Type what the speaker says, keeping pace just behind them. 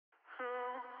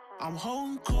I'm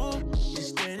holding court, you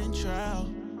standing trial.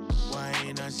 Why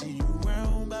ain't I see you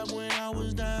round back when I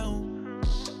was down?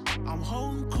 I'm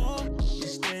holding court, you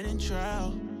standing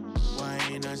trial. Why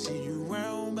ain't I see you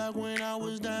round back when I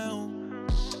was down?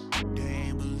 They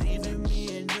ain't believe in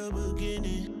me in the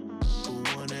beginning,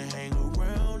 but wanna hang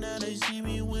around now they see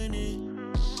me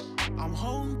winning. I'm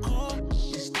holding court,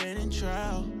 you standing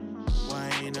trial. Why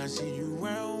ain't I see you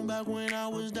round back when I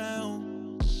was down?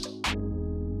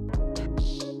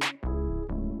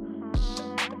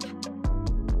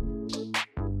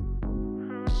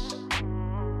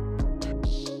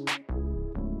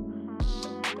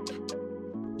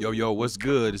 Yo, what's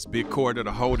good? It's Big Court of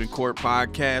the Holdin Court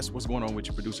podcast. What's going on with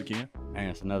your producer, Ken? And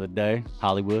it's another day,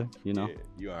 Hollywood, you know. Yeah,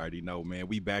 you already know, man.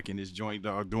 We back in this joint,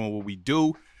 dog, doing what we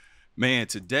do. Man,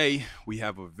 today we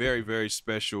have a very, very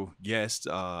special guest,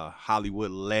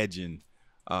 Hollywood legend,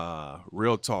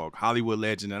 real talk, Hollywood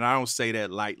legend. And I don't say that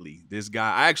lightly. This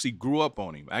guy, I actually grew up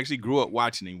on him. I actually grew up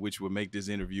watching him, which would make this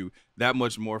interview that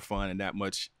much more fun and that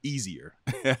much easier.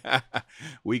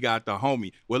 We got the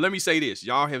homie. Well, let me say this.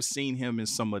 Y'all have seen him in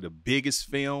some of the biggest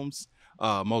films,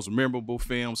 most memorable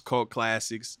films, cult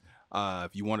classics.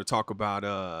 If you want to talk about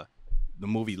the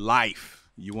movie Life,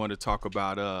 you want to talk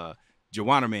about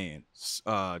Juwanna Mann,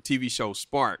 TV show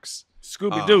Sparks,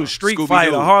 Scooby-Doo, Street Scooby-Doo,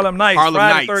 Fighter, Harlem Nights,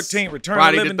 Friday the 13th, Return of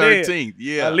the Living Dead, 13th,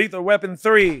 yeah. Lethal Weapon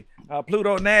 3,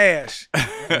 Pluto Nash.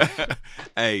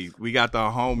 Hey, we got the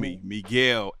homie,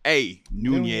 Miguel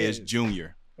Nunez Jr.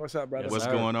 What's up, brother? What's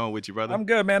going on with you, brother? I'm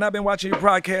good, man. I've been watching your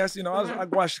podcast. You know, I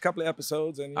watched a couple of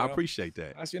episodes. And I appreciate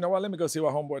that. I said, you know what, let me go see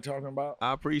what homeboy talking about.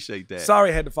 I appreciate that.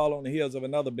 Sorry I had to follow on the heels of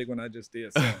another big one I just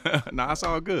did. So. Nah, it's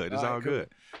all good. It's all right, cool. good.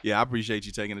 Yeah, I appreciate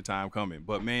you taking the time coming.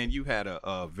 But, man, you had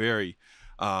a very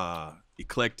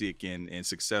eclectic and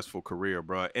successful career,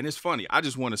 bro. And it's funny. I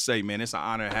just want to say, man, it's an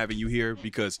honor having you here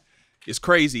because it's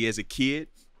crazy as a kid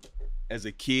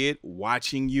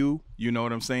watching you, you know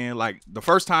what I'm saying? Like the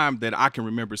first time that I can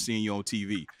remember seeing you on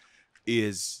TV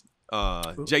is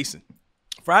Jason.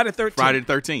 Friday the 13th. Friday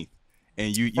the 13th.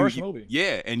 And you movie.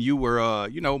 Yeah, and you were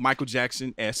Michael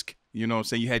Jackson-esque. You know what I'm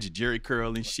saying? You had your Jerry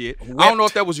curl and shit. I don't know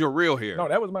if that was your real hair. No,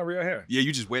 that was my real hair. Yeah,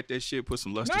 you just wet that shit, put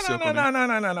some luster silk on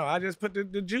it. No. I just put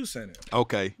the juice in it.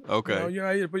 Okay. You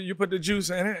know, you put the juice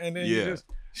in it, and then you just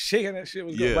shaking that shit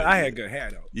was good. Yeah, But I had good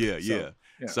hair though. Yeah.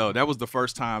 So that was the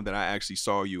first time that I actually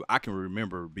saw you. I can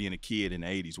remember being a kid in the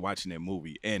 80s watching that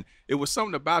movie. And it was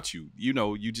something about you. You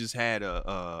know, you just had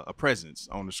a presence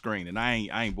on the screen. And I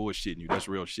ain't bullshitting you. That's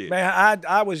real shit. Man,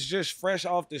 I was just fresh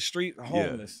off the street,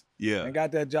 homeless. Yeah. And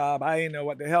got that job. I didn't know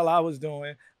what the hell I was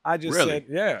doing. I just said,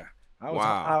 yeah.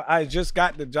 Wow. I just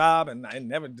got the job and I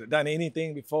never done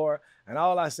anything before. And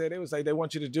all I said, it was like, they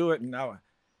want you to do it. And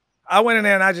I went in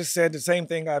there and I just said the same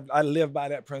thing. I live by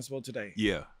that principle today.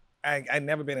 Yeah. I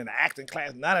never been in an acting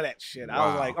class, none of that shit. Wow. I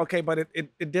was like, okay, but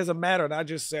it doesn't matter. And I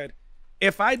just said,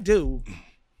 if I do,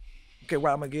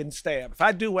 well, I'm getting stabbed. If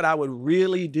I do what I would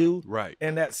really do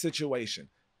in that situation,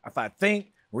 if I think,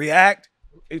 react,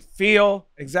 feel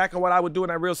exactly what I would do in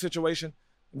that real situation,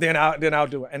 then I'll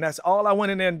do it. And that's all I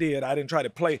went in there and did. I didn't try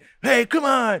to play, hey, come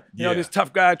on. You know, this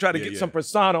tough guy tried to get some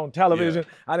persona on television.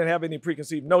 Yeah. I didn't have any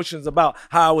preconceived notions about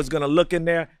how I was going to look in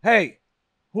there. Hey,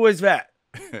 who is that?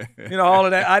 You know, all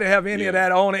of that. I didn't have any of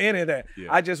that on any of that. Yeah.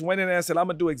 I just went in there and said, I'm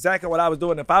going to do exactly what I was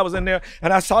doing. If I was in there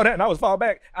and I saw that and I was fall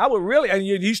back, I would really, and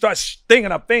you start thinking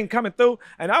a thing coming through,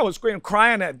 and I was screaming,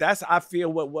 crying at that's, I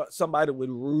feel what somebody would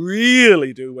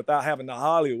really do without having the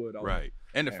Hollywood on. Right.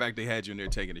 And the fact they had you in there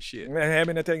taking a shit. Man, had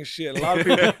me in there taking a shit. A lot of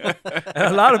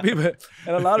people,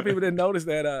 and a lot of people didn't notice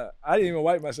that I didn't even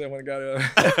wipe myself when I got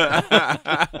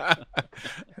there.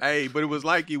 Hey, but it was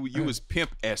like you was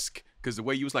pimp-esque. Because the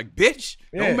way you was like, bitch,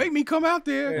 don't make me come out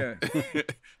there. Yeah.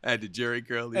 I had the Jerry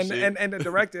curl and shit. And the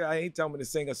director, he told me to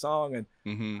sing a song,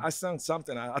 and I sung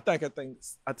something. I think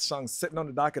I sung Sitting on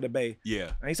the Dock of the Bay.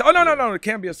 Yeah. And he said, oh, no, it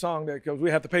can't be a song there because we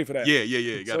have to pay for that. Yeah.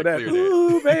 You got to clear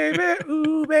that.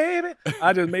 Ooh, baby.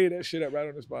 I just made that shit up right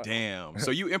on the spot. Damn. So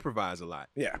you improvise a lot.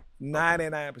 Yeah.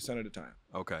 99% of the time.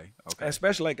 Okay. And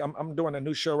especially like I'm doing a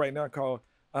new show right now called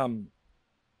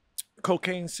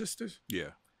Cocaine Sisters. Yeah.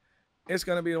 It's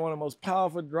going to be one of the most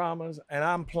powerful dramas, and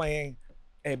I'm playing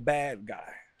a bad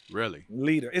guy. Really?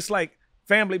 Leader. It's like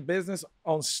Family Business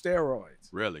on steroids.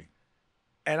 Really?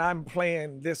 And I'm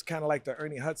playing this kind of like the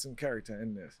Ernie Hudson character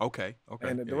in this. Okay.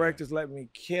 And the director's let me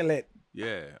kill it. Yeah.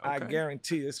 Okay. I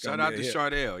guarantee it's going to be a hit.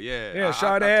 Shout out to Chardell. Yeah. Yeah,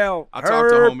 Chardell. I talked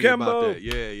to homie Kimbo, about that.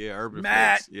 Yeah. Urban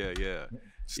Matt. Flex. Yeah.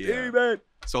 Steven.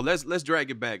 So let's drag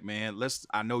it back, man.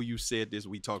 I know you said this.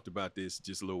 We talked about this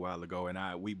just a little while ago,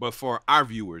 but for our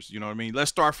viewers, you know what I mean. Let's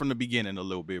start from the beginning a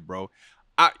little bit, bro.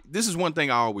 this is one thing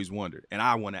I always wondered, and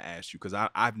I want to ask you because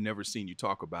I've never seen you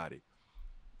talk about it.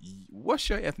 What's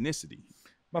your ethnicity?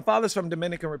 My father's from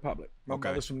Dominican Republic. My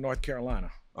mother's from North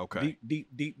Carolina. Okay.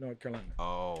 Deep North Carolina.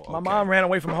 Oh, okay. My mom ran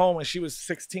away from home when she was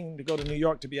 16 to go to New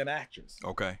York to be an actress.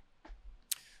 Okay.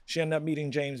 She ended up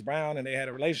meeting James Brown, and they had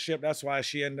a relationship. That's why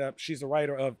she's a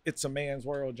writer of It's a Man's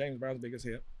World, James Brown's biggest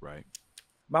hit. Right.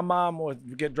 My mom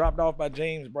would get dropped off by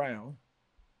James Brown,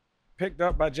 picked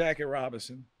up by Jackie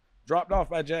Robinson, dropped off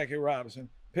by Jackie Robinson,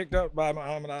 picked up by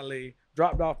Muhammad Ali,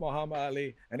 dropped off Muhammad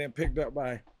Ali, and then picked up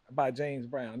by James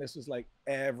Brown. This was like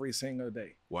every single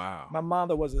day. Wow. My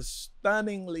mother was a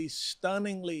stunningly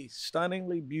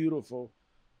beautiful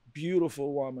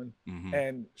woman. Mm-hmm.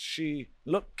 And she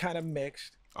looked kind of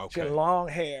mixed. Okay. She had long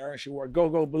hair and she wore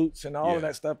go-go boots and all of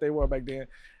that stuff they wore back then.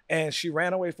 And she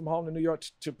ran away from home to New York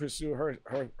to pursue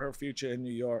her future in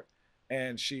New York.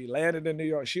 And she landed in New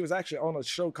York. She was actually on a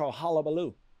show called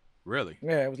Hullabaloo. Really?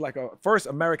 Yeah, it was like a first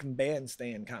American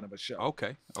bandstand kind of a show.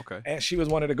 Okay. And she was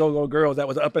one of the go-go girls that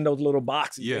was up in those little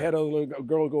boxes. Yeah. They had those little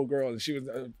go-go girls, and she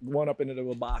was one up into the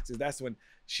little boxes. That's when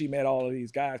she met all of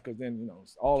these guys, because then,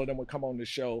 all of them would come on the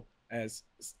show as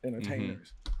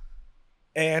entertainers. Mm-hmm.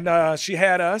 And she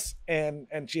had us, and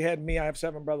she had me. I have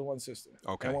 7 brothers, 1 sister.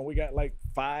 Okay. And when we got like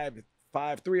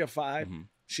 3 or 5, mm-hmm.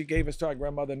 she gave us to our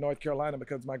grandmother in North Carolina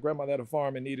because my grandmother had a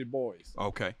farm and needed boys.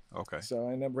 Okay. So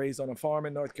I ended up raised on a farm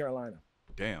in North Carolina.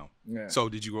 Damn. Yeah. So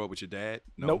did you grow up with your dad?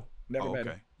 No? Nope. Never met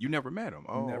him. You never met him?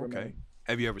 Oh, Never met okay. him.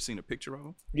 Have you ever seen a picture of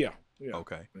him? Yeah.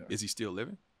 Okay. Yeah. Is he still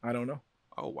living? I don't know.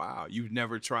 Oh, wow. You've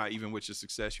never tried, even with your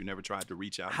success, you never tried to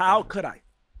reach out? How could I?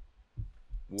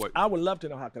 What? I would love to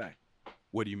know how could I.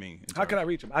 What do you mean? How could I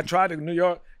reach him? I tried to New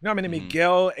York. You know how many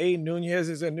Miguel Nunez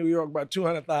is in New York? About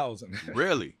 200,000.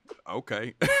 Really?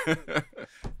 Okay.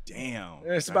 Damn.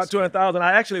 It's about 200,000.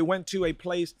 I actually went to a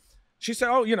place. She said,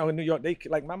 "Oh, in New York,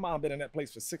 my mom been in that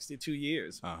place for 62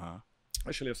 years.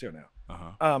 She lives here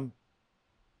now.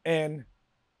 And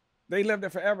they lived there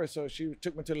forever. So she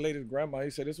took me to the lady's grandma. He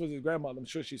said this was his grandmother. I'm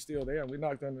sure she's still there. And we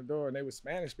knocked on the door, and they were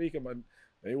Spanish speaking, but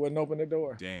they wouldn't open the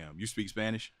door. Damn. You speak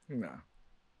Spanish? No.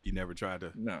 You never tried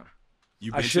to? No.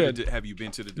 I should. Have you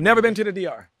been to the? Never been to the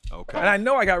DR. Okay. And I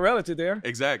know I got relatives there.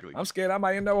 Exactly. I'm scared I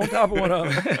might end up on top of one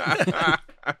of them.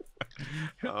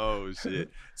 Oh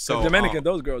shit! So Dominican,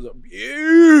 those girls are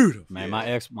beautiful. Man, my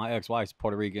ex-wife's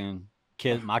Puerto Rican.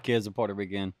 My kids are Puerto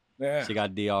Rican. Yeah. She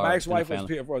got DR. My ex-wife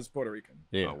was Puerto Rican.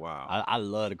 Yeah. Oh wow. I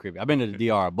love the Caribbean. I've been to the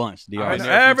DR a bunch.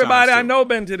 Everybody I know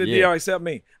been to the DR except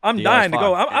me. I'm dying to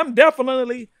go. I'm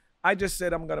definitely. I just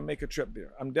said I'm gonna make a trip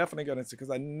there. I'm definitely gonna, because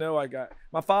I know I got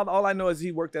my father. All I know is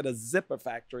he worked at a zipper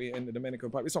factory in the Dominican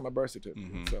Republic. It's on my birth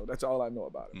certificate, so that's all I know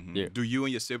about it. Mm-hmm. Yeah. Do you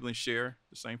and your siblings share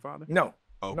the same father? No.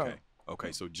 Okay. No.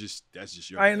 Okay. So that's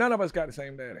just your. None of us got the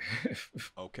same daddy.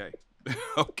 Okay.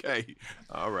 Okay.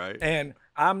 All right. And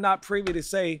I'm not privy to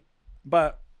say,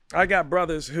 but I got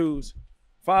brothers whose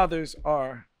fathers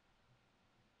are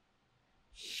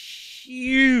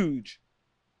huge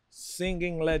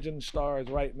singing legend stars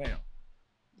right now.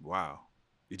 Wow.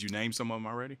 Did you name some of them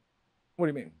already? What do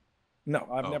you mean? No,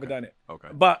 I've never done it. Okay.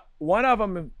 But one of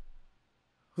them,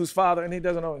 whose father, and he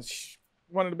doesn't know, is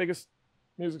one of the biggest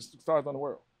music stars on the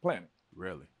world, planet.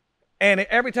 Really? And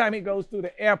every time he goes through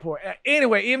the airport,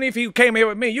 anyway, even if he came here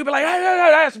with me, you'd be like, I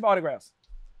have some autographs.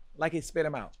 Like he spit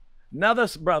him out. Another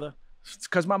brother,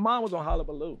 because my mom was on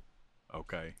Hullabaloo.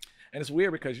 Okay. And it's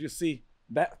weird because you see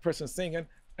that person singing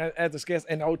as a guest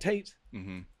in the old tapes.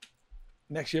 Mm-hmm.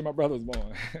 Next year, my brother was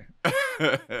born.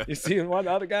 You see one of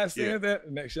the other guys singing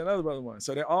that? Next year, another brother was born.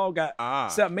 So they all got,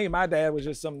 except me. My dad was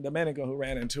just some Dominican who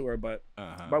ran into her, but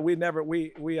we never,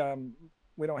 we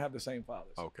don't have the same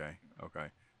fathers. Okay. Okay.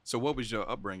 So what was your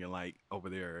upbringing like over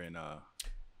there in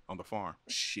on the farm?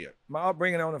 Shit. My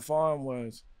upbringing on the farm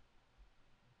was,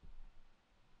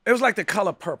 it was like the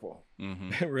color purple.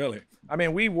 Mm-hmm. Really. I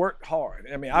mean, we worked hard.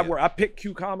 I mean, I picked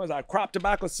cucumbers, I cropped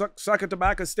tobacco, sucker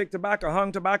tobacco, stick tobacco,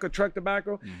 hung tobacco, truck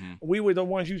tobacco. Mm-hmm. We were the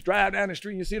ones you drive down the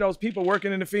street and you see those people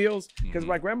working in the fields, because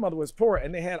my grandmother was poor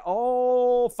and they had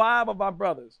all 5 of our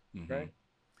brothers, okay?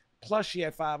 Plus she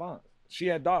had 5 aunts. She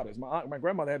had daughters. My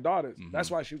grandmother had daughters.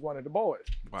 That's why she wanted the boys.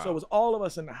 Wow. So it was all of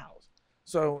us in the house.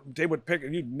 So they would pick,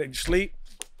 you'd sleep,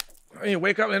 and you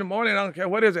wake up in the morning, I don't care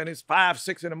what is it, and it's 5,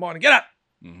 6 in the morning, get up.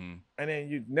 And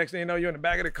then next thing you know, you're in the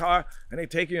back of the car and they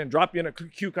take you and drop you in a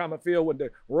cucumber field with the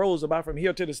roads about from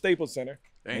here to the Staples Center.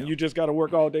 Damn. And you just got to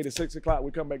work all day to 6 o'clock. We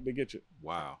come back to get you.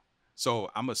 Wow. So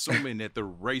I'm assuming that the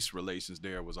race relations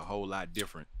there was a whole lot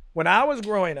different. When I was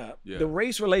growing up, the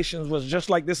race relations was just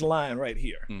like this line right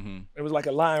here. It was like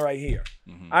a line right here.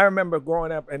 I remember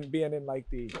growing up and being in like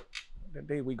the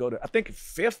day we go to, I think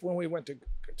 5th when we went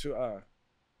to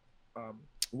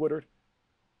Woodard.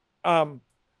 And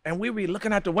we were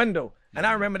looking out the window, and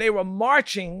I remember they were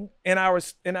marching in our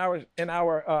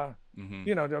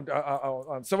you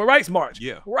know, civil rights march.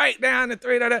 Yeah. Right down the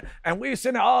street, and we were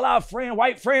sitting there, all our friends,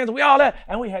 white friends, we all that,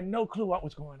 and we had no clue what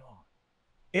was going on.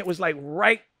 It was like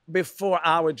right before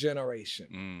our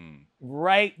generation.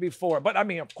 Right before. But I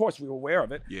mean, of course, we were aware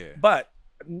of it. Yeah. But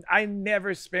I never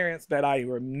experienced that I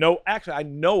know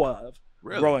of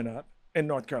growing up in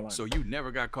North Carolina. So you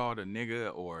never got called a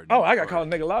nigga or? Oh, I got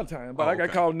called a nigga a lot of times, but I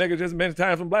got called nigga just many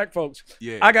times from black folks.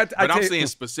 Yeah. But I'm saying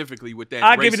specifically with that.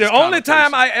 I give you the only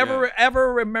time I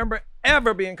ever remember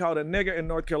being called a nigga in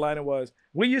North Carolina was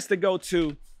we used to go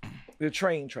to the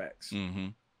train tracks,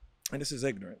 and this is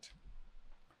ignorant.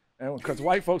 And because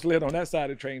white folks lived on that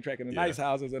side of the train track in the nice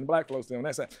houses, and black folks lived on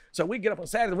that side. So we get up on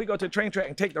Saturday, we go to the train track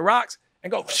and take the rocks and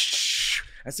go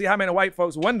and see how many white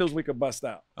folks' windows we could bust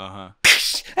out.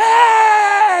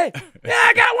 Hey! Yeah,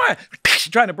 I got one.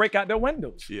 Trying to break out their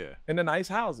windows. Yeah. In the nice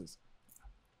houses.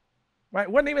 Right?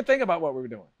 Wouldn't even think about what we were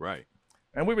doing. Right.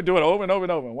 And we would do it over and over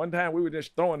and over. And one time we were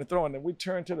just throwing, and we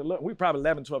turned to the look. We were probably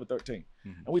 11, 12, or 13.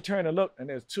 And we turned to look, and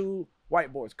there's two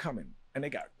white boys coming, and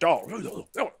they got dogs.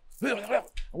 And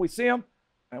we see them,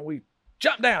 and we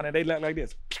jump down, and they let like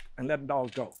this, and let them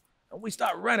dogs go. And we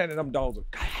start running, and them dogs were,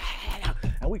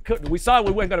 and we couldn't. We saw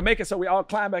we weren't gonna make it, so we all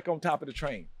climbed back on top of the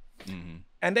train.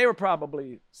 And they were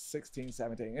probably 16,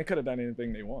 17. They could have done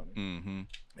anything they wanted. And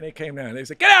they came down, and they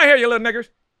said, "Get out here, you little niggers!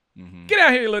 Get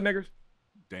out here, you little niggers!"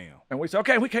 Damn. And we said,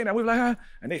 "Okay." We came down. We were like,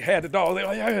 and they had the dogs. They were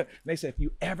like, and they said, "If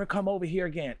you ever come over here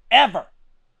again, ever,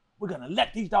 we're gonna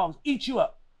let these dogs eat you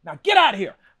up. Now get out of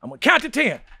here. I'm gonna count to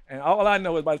 10." And all I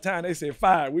know is by the time they said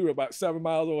 5, we were about 7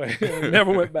 miles away. We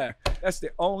never went back. That's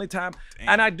the only time. Damn.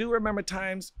 And I do remember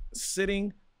times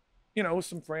sitting, you know, with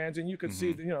some friends, and you could see,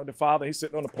 you know, the father, he's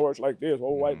sitting on the porch like this,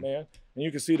 old white man, and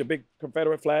you can see the big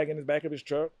Confederate flag in the back of his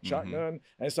truck, shotgun,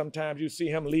 and sometimes you see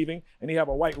him leaving, and he have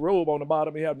a white robe on the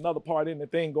bottom, he have another part in the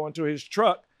thing going to his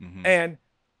truck, and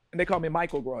they call me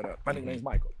Michael growing up. My nickname's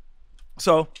Michael.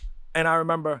 So, and I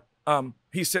remember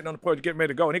he's sitting on the porch getting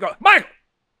ready to go, and he goes, "Michael,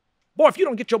 boy, if you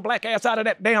don't get your black ass out of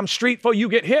that damn street before you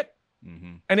get hit,"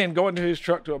 and then go into his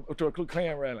truck to a Ku Klux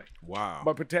rally. Wow.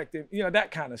 But protecting, you know,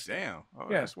 that kind of stuff. Damn. Oh,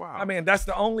 yeah. That's wild. I mean, that's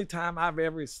the only time I've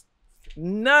ever,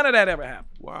 none of that ever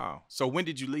happened. Wow. So when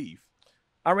did you leave?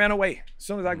 I ran away as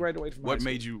soon as I graduated from high school. What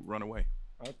made you run away?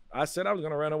 I said I was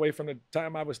going to run away from the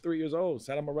time I was 3 years old.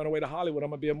 Said I'm going to run away to Hollywood.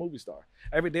 I'm going to be a movie star.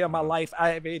 Every day of my life,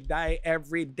 every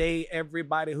day,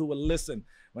 everybody who would listen.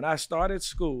 When I started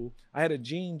school, I had a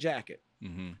jean jacket.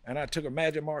 And I took a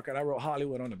magic marker and I wrote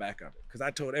Hollywood on the back of it. Because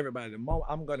I told everybody, the moment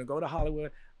I'm going to go to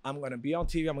Hollywood, I'm going to be on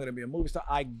TV, I'm going to be a movie star.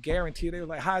 I guarantee you. They were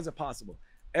like, "How is it possible?"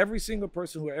 Every single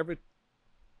person who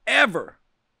ever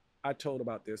I told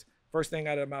about this, first thing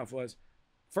out of their mouth was,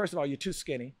 first of all, you're too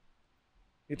skinny.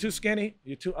 You're too skinny,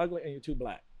 you're too ugly, and you're too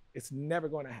black. It's never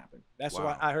going to happen. That's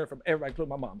what I heard from everybody, including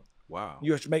my mama. Wow.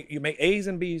 You make A's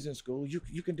and B's in school.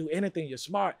 You can do anything. You're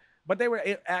smart. But they were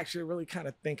actually really kind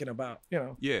of thinking about, you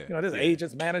know, there's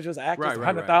agents, managers, actors,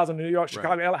 100,000 in New York,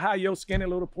 Chicago, how your skinny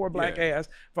little poor black ass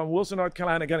from Wilson, North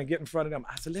Carolina, gonna get in front of them.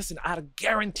 I said, "Listen, I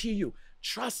guarantee you,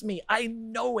 trust me, I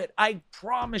know it. I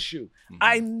promise you,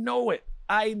 I know it.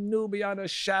 I knew beyond a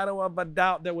shadow of a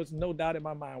doubt. There was no doubt in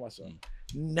my mind whatsoever.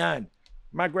 None.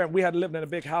 We had lived in a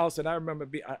big house, and I remember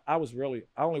I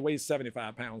only weighed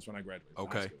 75 pounds when I graduated.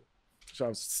 Okay. So I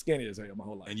was skinny as hell my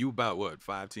whole life. And you about what,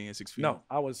 5'10", 6 feet? No,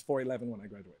 I was 4'11" when I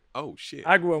graduated. Oh shit.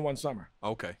 I grew in one summer.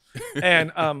 Okay.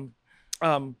 And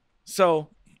so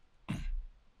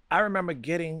I remember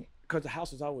because the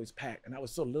house was always packed, and I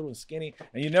was so little and skinny,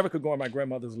 and you never could go in my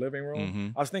grandmother's living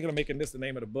room. I was thinking of making this the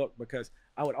name of the book, because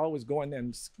I would always go in there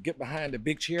and get behind the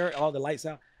big chair, all the lights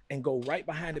out, and go right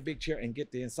behind the big chair and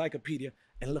get the encyclopedia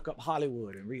and look up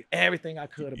Hollywood and read everything I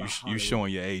could about Hollywood. You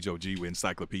showing your age, OG, with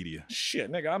encyclopedia.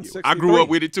 Shit, nigga, I'm 63. I grew up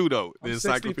with it too, though. The I'm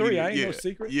encyclopedia. 63. I ain't no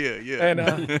secret. Yeah.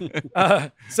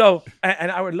 And so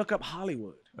I would look up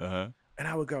Hollywood, and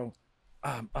I would go,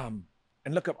 and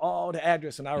look up all the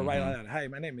address, and I would write out, "Hey,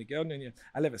 my name is Miguel Nunez.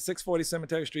 I live at 640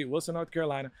 Cemetery Street, Wilson, North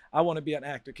Carolina. I want to be an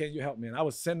actor. Can you help me?" And I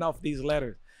would send off these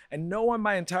letters, and no one in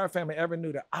my entire family ever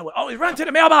knew that I would always run to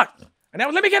the mailbox. And I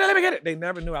was, let me get it. They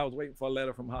never knew I was waiting for a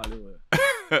letter from Hollywood.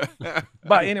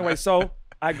 But anyway, so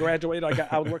I graduated.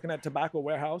 I was working at Tobacco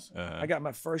Warehouse. I got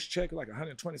my first check, like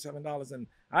 $127. And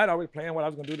I had already planned what I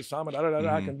was going to do this summer.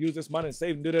 I can use this money and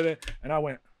save and do that. And I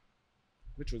went,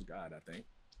 which was God, I think.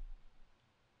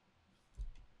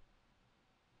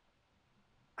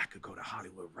 I could go to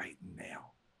Hollywood right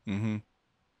now.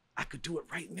 I could do it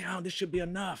right now. This should be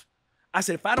enough. I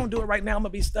said, if I don't do it right now, I'm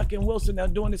going to be stuck in Wilson now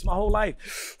doing this my whole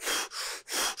life.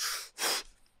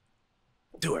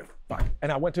 do it. Fuck.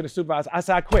 And I went to the supervisor. I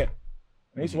said, I quit.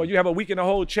 And he said, well, you have a week and a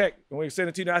whole check. And we send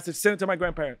it to you. I said, send it to my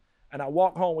grandparents. And I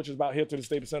walked home, which is about here to the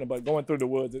Staples Center, but going through the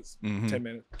woods, it's 10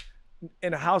 minutes.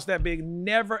 In a house that big,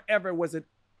 never, ever was it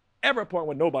ever a point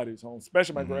when nobody was home,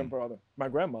 especially my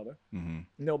grandmother.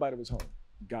 Nobody was home.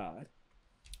 God.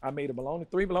 I made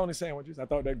 3 bologna sandwiches. I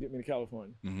thought that'd get me to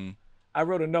California. I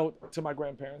wrote a note to my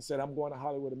grandparents, said, I'm going to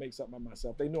Hollywood to make something of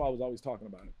myself. They knew I was always talking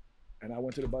about it. And I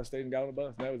went to the bus station, got on the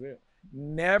bus, and that was it.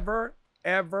 Never,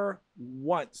 ever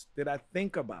once did I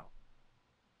think about,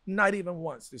 not even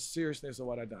once, the seriousness of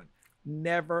what I'd done.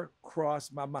 Never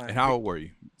crossed my mind. And how old were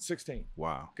you? 16.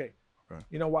 Wow. Okay.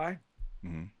 You know why?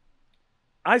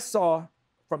 I saw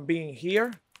from being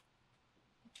here,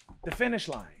 the finish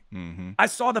line. I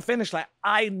saw the finish line.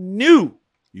 I knew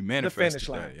you manifested the finish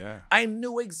line. That, yeah. I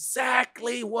knew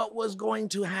exactly what was going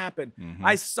to happen.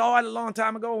 I saw it a long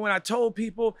time ago when I told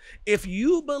people, if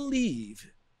you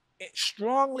believe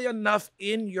strongly enough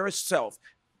in yourself,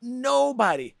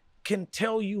 nobody can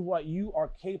tell you what you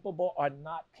are capable or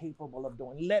not capable of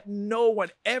doing. Let no one,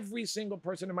 every single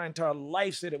person in my entire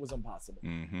life said it was impossible.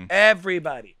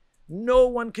 Everybody. No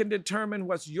one can determine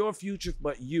what's your future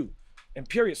but you. And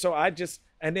period. So I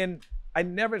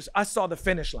saw the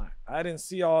finish line. I didn't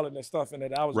see all of the stuff in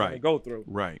it I was going to go through.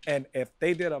 Right. And if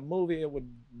they did a movie, it would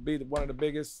be one of the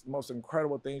biggest, most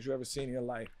incredible things you ever seen in your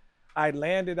life. I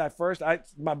landed at first.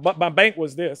 My bank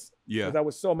was this. Yeah. Because I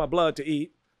was selling my blood to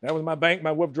eat. That was my bank,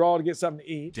 my withdrawal to get something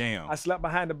to eat. Damn. I slept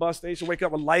behind the bus station, wake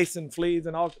up with lice and fleas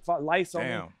and all lice on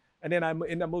me. And then I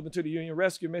ended up moving to the Union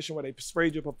Rescue Mission where they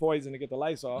sprayed you for poison to get the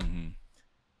lice off.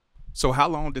 So how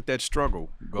long did that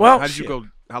struggle go? Well,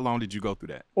 how long did you go through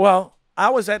that? Well,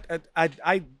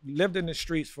 I lived in the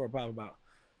streets for about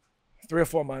 3 or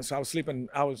 4 months. So I was sleeping.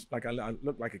 I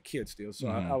looked like a kid still. So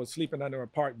I was sleeping under a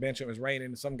park bench. It was raining.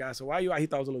 And some guy said, "Why are you out?" He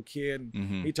thought I was a little kid.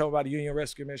 And he told me about the Union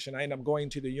Rescue Mission. I ended up going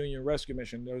to the Union Rescue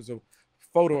Mission. There was a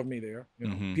photo of me there. You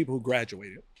know, people who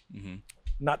graduated.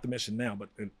 Not the mission now, but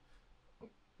the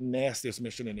nastiest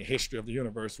mission in the history of the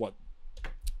universe. What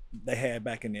they had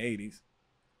back in the 80s.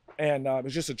 And it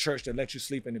was just a church that let you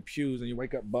sleep in the pews and you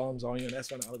wake up bums on you. And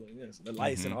that's when I was the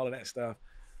lice and all of that stuff.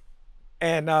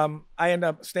 And I ended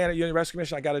up staying at Union Rescue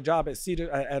Mission. I got a job at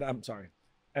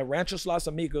Ranchos Los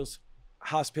Amigos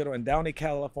Hospital in Downey,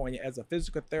 California as a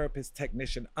physical therapist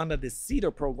technician under the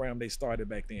CEDAR program they started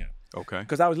back then. Okay.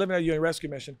 Because I was living at Union Rescue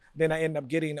Mission. Then I ended up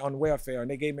getting on welfare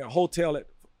and they gave me a hotel at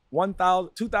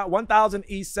 1000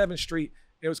 East 7th Street.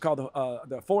 It was called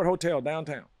the Ford Hotel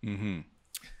downtown.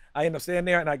 I ended up staying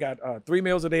there and I got 3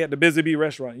 meals a day at the Busy Bee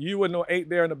restaurant. You wouldn't know 8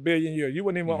 there in a billion years. You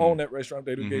wouldn't even own that restaurant if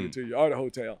they just gave it to you or the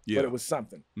hotel. But it was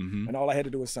something. And all I had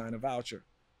to do was sign a voucher.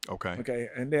 Okay.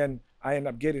 And then I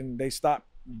ended up they stopped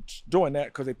doing that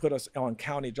because they put us on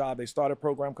county job. They started a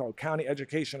program called County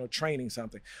Educational Training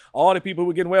something. All the people who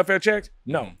were getting welfare checks,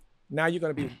 no. Now you're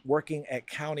going to be working at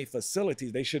county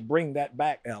facilities. They should bring that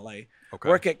back, LA.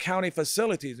 Work at county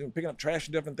facilities and picking up trash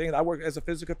and different things. I work as a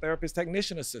physical therapist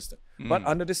technician assistant, but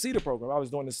under the CEDAR program. I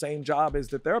was doing the same job as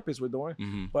the therapists were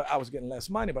doing, but I was getting less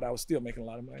money, but I was still making a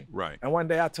lot of money. Right. And one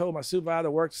day I told my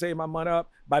supervisor, work to save my money up.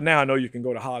 By now I know you can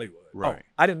go to Hollywood. Right.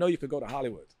 Oh, I didn't know you could go to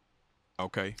Hollywood.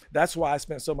 Okay. That's why I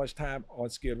spent so much time on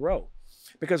Skid Row.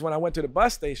 Because when I went to the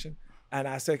bus station and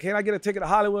I said, can I get a ticket to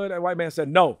Hollywood? And the white man said,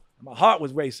 no. My heart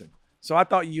was racing. So I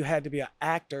thought you had to be an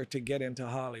actor to get into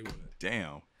Hollywood.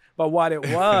 Damn. But what it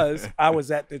was, I was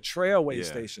at the Trailway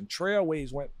station.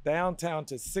 Trailways went downtown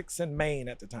to 6th and Main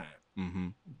at the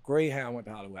time. Greyhound went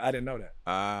to Hollywood. I didn't know that.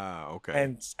 Ah,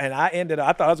 okay. And I ended up,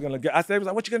 I thought I was going to get, I said,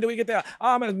 what you going to do when you get there? Oh,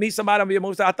 I'm going to meet somebody, I'm going to be a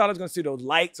movie star. I thought I was going to see those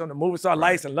lights on the movie star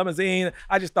lights and limousine.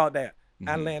 I just thought that.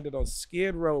 I landed on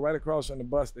Skid Row right across from the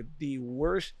bus, the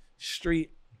worst street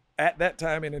at that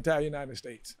time in the entire United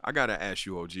States. I got to ask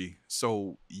you, OG,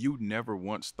 so you never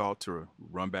once thought to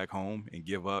run back home and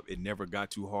give up? It never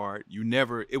got too hard?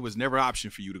 It was never an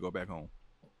option for you to go back home?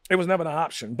 It was never an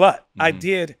option, but I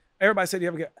did. Everybody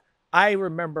said, I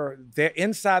remember there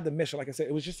inside the mission, like I said,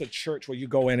 it was just a church where you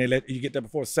go in, you get there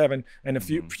before 7 and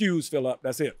the pews fill up.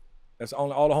 That's it. That's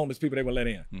only all the homeless people they would let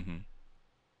in.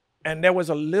 And there was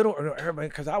a little, everybody,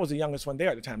 because I was the youngest one there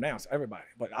at the time. Now it's everybody,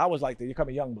 but I was like you come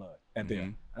a young blood at there,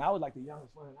 and I was like the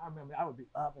youngest one. And I remember I would be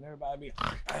up, and everybody would be,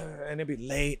 and it'd be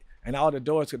late, and all the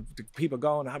doors could people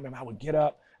going. I remember I would get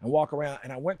up and walk around,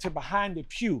 and I went to behind the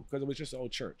pew because it was just an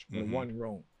old church with one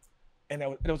room, and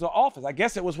there was an office. I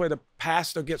guess it was where the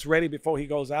pastor gets ready before he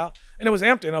goes out, and it was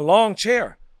empty in a long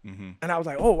chair, and I was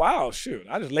like, oh wow, shoot!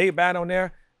 I just laid back on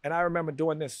there, and I remember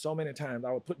doing this so many times.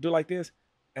 I would do like this.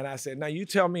 And I said, now you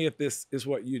tell me if this is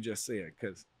what you just said,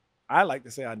 because I like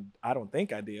to say I don't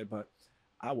think I did, but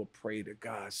I would pray to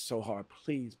God so hard,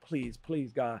 please, please,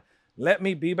 please, God, let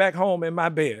me be back home in my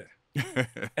bed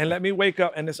and let me wake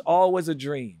up and it's always a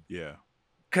dream. Yeah.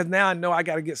 Because now I know I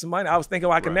got to get some money. I was thinking,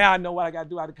 now I know what I got to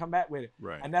do. I got to come back with it.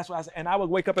 Right. And that's why I said, and I would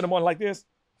wake up in the morning like this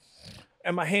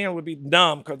and my hand would be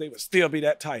numb because they would still be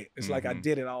that tight. It's like I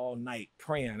did it all night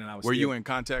praying and I was Were you in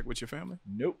contact with your family?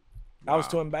 Nope. Wow. I was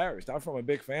too embarrassed. I'm from a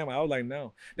big family. I was like,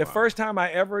 no. The first time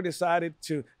I ever decided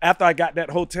to, after I got that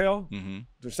hotel,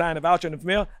 to sign a voucher in the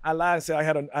mail, I lied and said I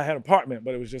had an apartment,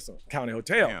 but it was just a county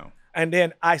hotel. Damn. And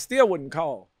then I still wouldn't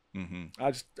call.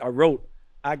 I wrote,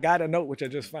 I got a note, which I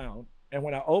just found. And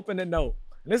when I opened the note,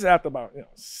 and this is after about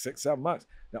 6, 7 months,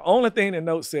 the only thing the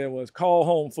note said was, call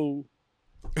home, fool.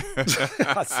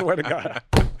 I swear to God.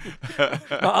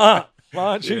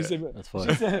 My aunt, she said, that's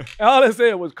funny. She said, all it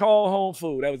said was call home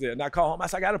food. That was it. And I called home. I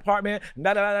said, I got an apartment. And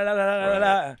then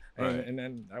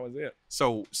that was it.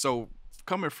 So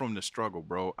coming from the struggle,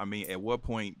 bro, I mean, at what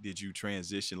point did you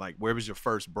transition? Like, where was your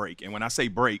first break? And when I say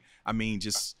break, I mean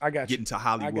just getting to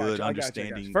Hollywood,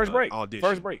 understanding first break. Audition.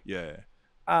 First break. Yeah.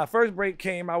 First break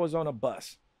came, I was on a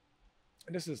bus.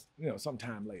 And this is,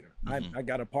 sometime later. I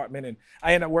got an apartment and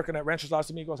I ended up working at Rancho Los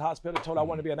Amigos Hospital, told I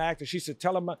wanted to be an actor. She said,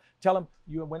 tell him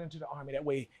you went into the Army. That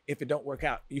way, if it don't work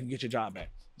out, you can get your job back.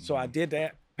 So I did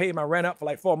that, paid my rent up for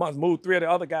like 4 months, moved 3 of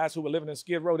the other guys who were living in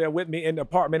Skid Row there with me in the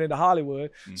apartment in Hollywood.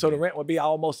 So the rent would be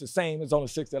almost the same. It's only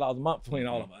 $60 a month between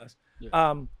all of us.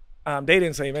 Yeah. They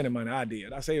didn't save any money. I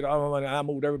did. I saved all my money. I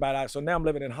moved everybody out. So now I'm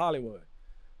living in Hollywood.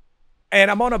 And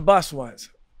I'm on a bus once.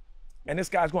 And this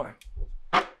guy's going.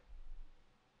 And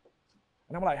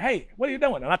I'm like, hey, what are you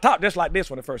doing? And I talked just like this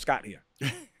when I first got here.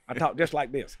 I talked just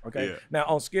like this, okay? Yeah. Now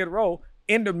on Skid Row,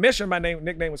 in the mission, my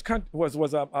nickname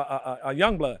was a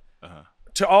young blood.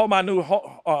 To all my new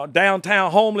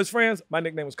downtown homeless friends, my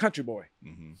nickname was Country Boy.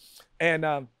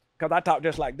 And because I talked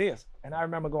just like this. And I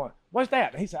remember going, what's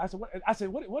that? And he said, I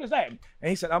said, what is that? And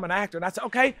he said, I'm an actor. And I said,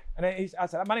 okay. And then I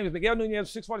said, my name is Miguel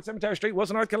Nunez, 640 Cemetery Street,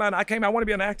 Wilson, North Carolina. I want to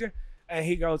be an actor. And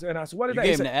he goes, and I said, what is that?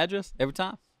 You gave him the address every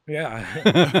time? Yeah.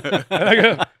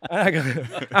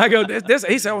 I go, this.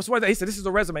 He said, what's that? He said, this is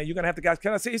a resume. You're going to have to, guys,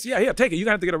 can I see? He said, yeah, here, take it. You're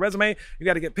going to have to get a resume. You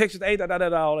got to get pictures,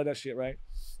 all of that shit, right?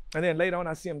 And then later on,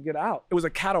 I see him get out. It was a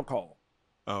cattle call.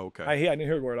 Oh, okay. I didn't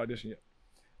hear the word audition yet.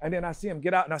 And then I see him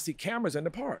get out and I see cameras in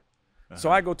the park. So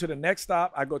I go to the next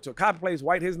stop. I go to a copy place,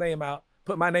 white his name out,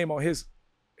 put my name on his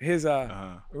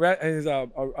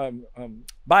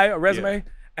bio resume. Yeah.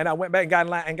 And I went back and got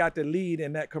in line and got the lead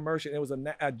in that commercial. It was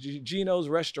a Gino's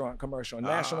restaurant commercial, a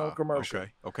national commercial.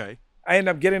 Okay. I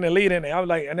ended up getting the lead in there. I was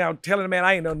like, and now I'm telling the man,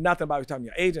 I ain't know nothing about. He was telling me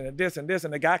your agent and this and this.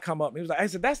 And the guy come up. And he was like, I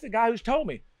said, that's the guy who's told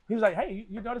me. He was like, hey,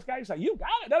 you know this guy? He's like, you got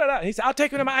it. And he said, I'll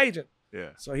take you to my agent. Yeah.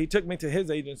 So he took me to his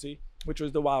agency, which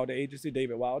was the Wilder agency,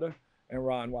 David Wilder and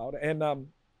Ron Wilder. And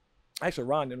actually,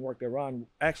 Ron didn't work there. Ron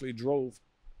actually drove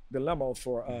the limo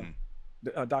for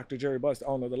Dr. Jerry Buss, the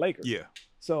owner of the Lakers. Yeah.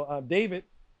 So David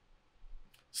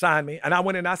signed me, and I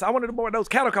went in and I said, I want to do more of those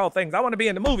cattle call things. I want to be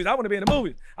in the movies. I want to be in the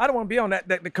movies. I don't want to be on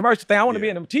the commercial thing. I want to be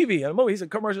in the TV and the movie. He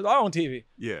said, commercials are on TV.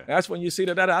 Yeah. And that's when you see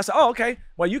that. I said, oh, okay.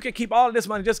 Well, you can keep all of this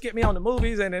money. Just get me on the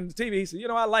movies and in the TV. He said,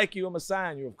 I like you. I'm going to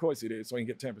sign you. Of course he did, so he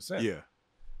can get 10%. Yeah.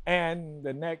 And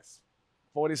the next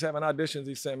 47 auditions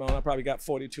he sent me on, I probably got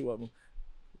 42 of them.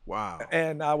 Wow.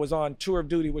 And I was on Tour of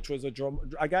Duty, which was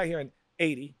I got here in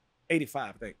 85,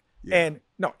 I think. Yeah.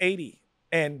 80.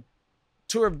 And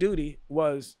Tour of Duty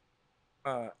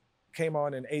came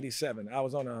on in 87. I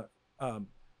was on a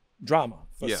drama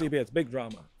for CBS, big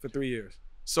drama for 3 years.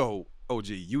 So, OG,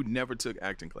 you never took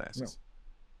acting classes. No.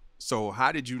 So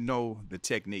how did you know the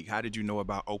technique? How did you know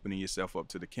about opening yourself up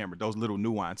to the camera? Those little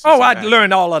nuances. Oh, I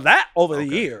learned all of that over the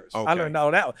years. Okay. I learned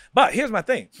all that. But here's my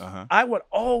thing. I would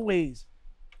always,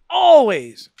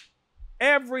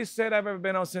 every set I've ever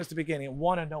been on since the beginning,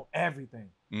 want to know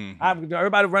everything.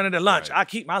 Everybody running to lunch. Right. I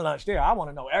keep my lunch there. I want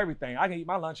to know everything. I can eat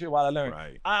my lunch here while I learn.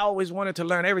 Right. I always wanted to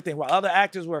learn everything. While other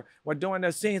actors were doing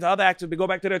their scenes, the other actors would go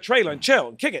back to their trailer and chill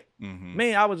and kick it.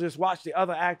 Me, I would just watch the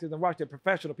other actors and watch the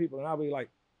professional people, and I'd be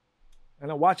like, and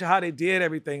I watch how they did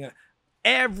everything.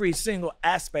 Every single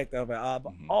aspect of it, I've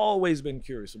always been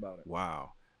curious about it.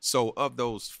 Wow. So of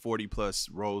those 40 plus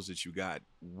roles that you got,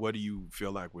 what do you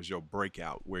feel like was your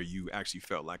breakout where you actually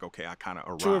felt like, okay, I kind of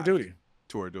arrived? Tour of Duty.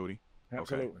 Tour of Duty.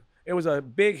 Absolutely. Okay. It was a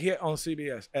big hit on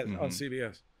CBS, on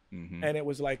CBS. And it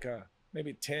was like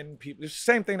maybe 10 people. It's the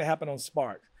same thing that happened on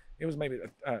Spark. It was maybe,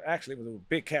 actually, it was a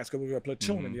big cast because we were a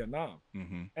platoon in Vietnam.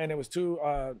 And it was two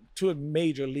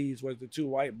major leads was the two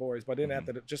white boys. But then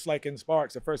after, just like in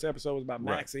Sparks, the first episode was about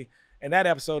Maxie. And that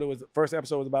episode, the first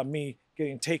episode was about me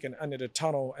getting taken under the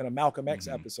tunnel in a Malcolm X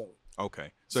episode.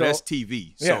 Okay. So that's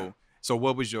TV. Yeah. So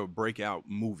what was your breakout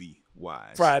movie?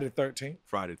 wise? Friday the 13th.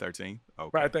 Friday the 13th. Okay.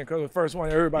 Friday the 13th, because the first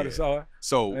one everybody saw it.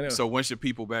 So once your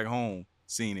people back home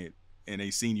seen it and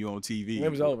they seen you on TV, it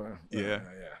was over. Yeah.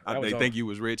 They think you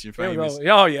was rich and famous.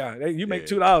 Oh yeah, you make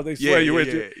 $2, they swear you're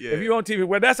rich. Yeah. If you on TV,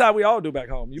 well, that's how we all do back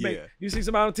home. You see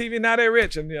somebody on TV, now they're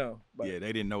rich, and But they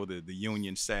didn't know the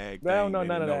union SAG. They don't know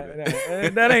none of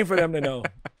that. That ain't for them to know.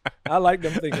 I like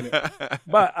them thinking it.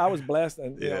 But I was blessed,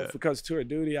 and you know, because tour of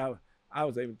duty, I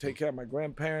was able to take care of my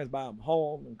grandparents, buy them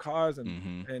home and cars,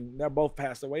 and they're both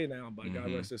passed away now, but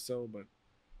God rest their soul. But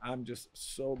I'm just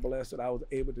so blessed that I was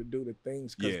able to do the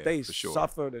things, because they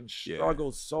suffered and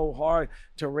struggled so hard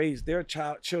to raise their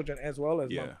children as well as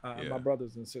my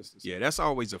brothers and sisters. Yeah, that's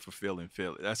always a fulfilling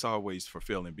feeling. That's always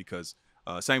fulfilling because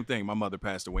same thing. My mother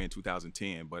passed away in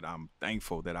 2010, but I'm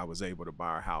thankful that I was able to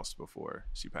buy her house before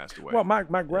she passed away. Well, my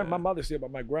mother's here,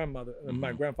 but my grandmother and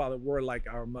my grandfather were like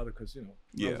our mother, because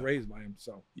I was raised by him.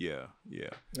 So yeah.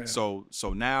 So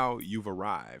now you've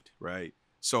arrived, right?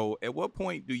 So at what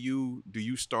point do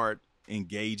you start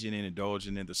engaging and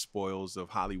indulging in the spoils of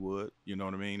Hollywood? You know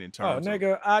what I mean? In terms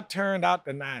I turned out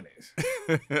the 90s.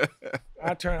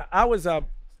 I was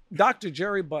Dr.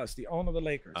 Jerry Buss, the owner of the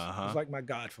Lakers. Was like my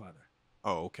godfather.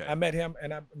 Oh, okay. I met him,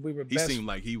 and we were best. He seemed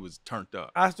like he was turned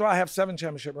up. I have 7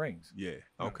 championship rings. Yeah.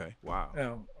 Okay.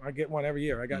 Wow. I get one every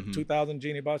year. I got 2000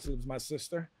 Jeannie Buss, who was my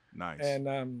sister. Nice.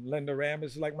 And Linda Ram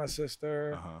is like my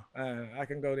sister. I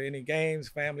can go to any games,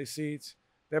 family seats.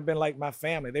 They've been like my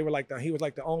family. They were like he was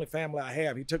like the only family I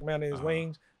have. He took me under his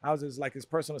wings. I was his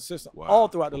personal assistant all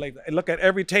throughout the lake. Look at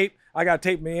every tape. I got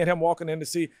tape me and him walking in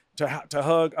to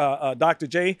hug Dr.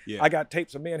 J. I got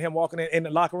tapes of me and him walking in the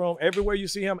locker room. Everywhere you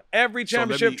see him, every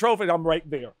championship trophy, I'm right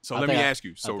there. So let me ask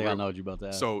you. So I think I know what you about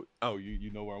that. So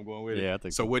you know where I'm going with it? Yeah, I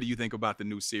think so. What do you think about the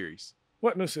new series?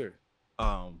 What new series?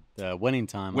 The Winning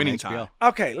Time. Winning Time.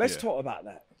 Okay, let's talk about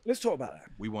that.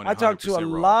 We want. I talked to a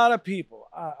lot of people.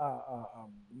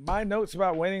 My notes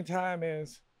about Winning Time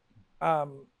is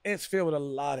it's filled with a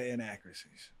lot of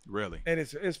inaccuracies. Really? And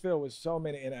it's filled with so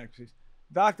many inaccuracies.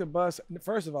 Dr. Buss,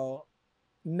 first of all,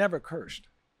 never cursed.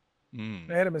 They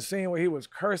had him a scene where he was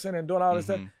cursing and doing all this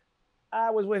stuff.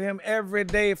 I was with him every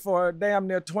day for damn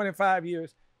near 25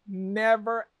 years.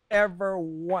 Never, ever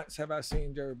once have I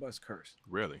seen Jerry Buss curse.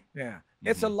 Really? Yeah.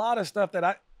 It's a lot of stuff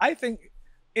that I think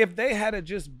if they had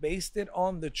just based it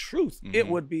on the truth, it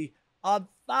would be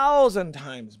 1,000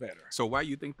 times better. So why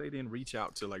you think they didn't reach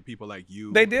out to like people like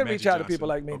you? They did reach out to people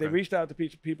like me. Okay. They reached out to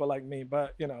people like me,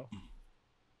 but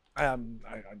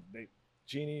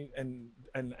Jeannie and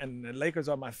the Lakers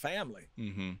are my family,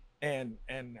 and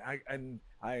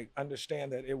I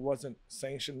understand that it wasn't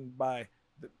sanctioned by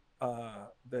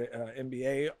the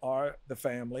NBA or the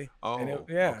family.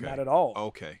 Not at all.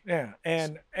 Okay. Yeah,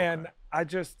 and I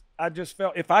just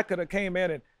felt if I could have came in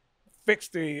and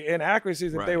fixed the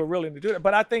inaccuracies if they were willing to do that,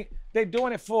 but I think they're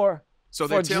doing it for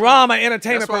drama,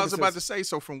 entertainment purposes. That's what I was about to say.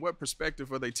 So from what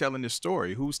perspective are they telling this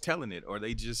story? Who's telling it? Or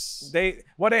they just they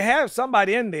have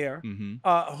somebody in there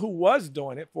who was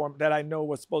doing it for them that I know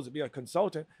was supposed to be a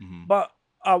consultant, but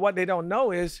what they don't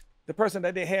know is the person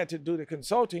that they had to do the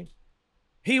consulting.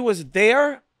 He was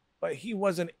there, but he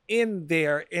wasn't in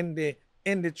there in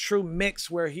the true mix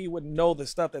where he would know the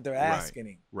stuff that they're asking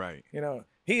him. Right.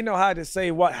 He know how to say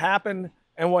what happened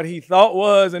and what he thought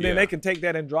was, and then they can take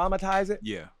that and dramatize it.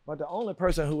 Yeah. But the only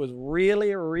person who was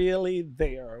really, really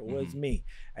there was me.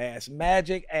 As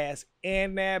magic as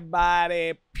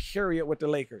anybody, period, with the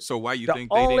Lakers. So why you the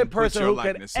think they didn't put your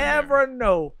likeness in there? The only person who could ever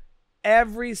know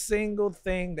every single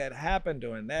thing that happened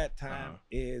during that time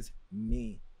is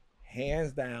me.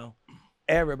 Hands down,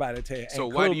 everybody tell you. So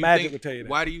and why do you Magic would tell you that.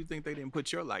 Why do you think they didn't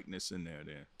put your likeness in there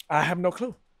then? I have no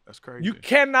clue. That's crazy. You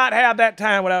cannot have that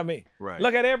time without me. Right.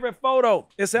 Look at every photo.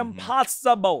 It's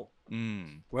impossible.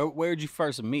 Where did you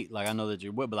first meet? Like I know that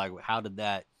you're with, but like how did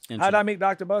that? How did I meet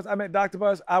Dr. Buss? I met Dr.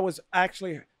 Buss. I was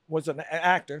an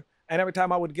actor, and every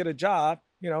time I would get a job,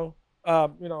 I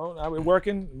was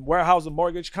working warehouse and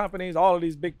mortgage companies, all of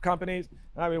these big companies.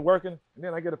 And I've been working, and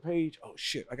then I get a page. Oh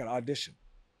shit! I got an audition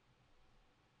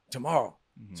tomorrow.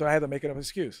 So I had to make an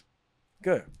excuse.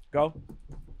 Good. Go.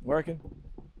 Working.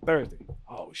 Thursday.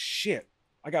 Oh shit.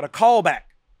 I got a call back.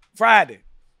 Friday.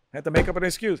 I had to make up an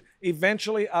excuse.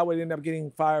 Eventually I would end up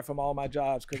getting fired from all my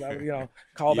jobs because I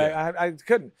call back. I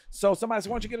couldn't. So somebody said,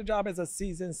 why don't you get a job as a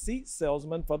season seat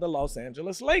salesman for the Los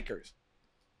Angeles Lakers?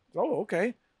 Oh,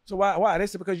 okay. So why? They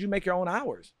said, because you make your own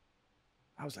hours.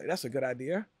 I was like, that's a good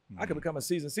idea. I could become a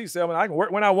season seat salesman. I can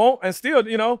work when I want and still,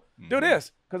 do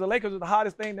this. Because the Lakers are the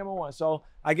hottest thing, number one. So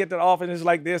I get to the office, it's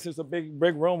like this. It's a big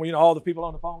room where, all the people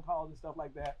on the phone calls and stuff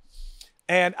like that.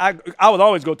 And I would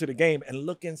always go to the game and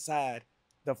look inside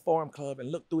the Forum Club and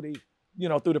look through you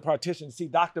know, through the partition to see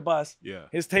Dr. Bus, yeah,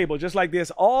 his table just like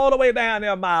this, all the way down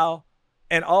there a mile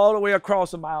and all the way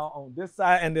across a mile on this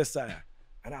side and this side.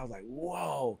 And I was like,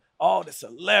 whoa, all the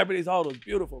celebrities, all those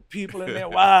beautiful people in there.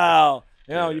 Wow.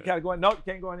 You know, you can't go in. No, you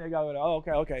can't go in there. You gotta go in there. Oh,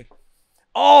 okay, okay.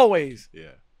 Always.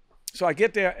 Yeah. So I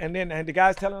get there, and the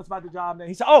guy's telling us about the job. And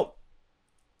he said, oh,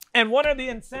 and one of the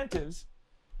incentives,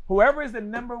 whoever is the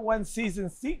 #1 season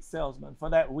seat salesman for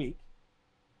that week,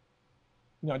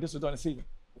 you know, this was during the season,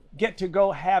 get to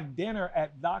go have dinner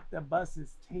at Dr.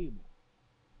 Bus's table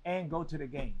and go to the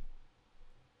game.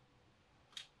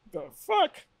 The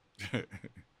fuck?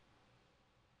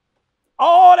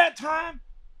 All that time,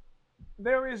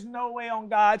 there is no way on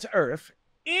God's earth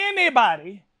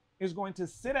anybody is going to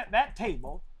sit at that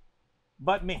table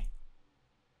but me.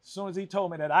 As soon as he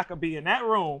told me that I could be in that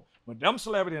room with them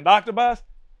celebrities and Dr. Bus,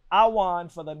 I won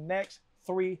for the next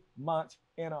 3 months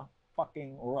in a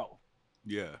fucking row.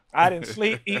 Yeah. I didn't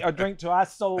sleep, eat, or drink till I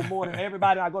sold more than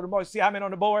everybody. I go to more, see how many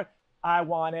on the board. I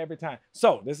won every time.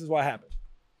 So this is what happened.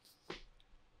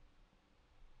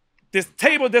 This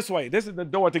table this way. This is the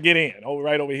door to get in,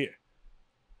 right over here.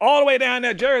 All the way down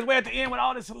there, Jerry's way at the end with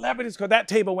all the celebrities, because that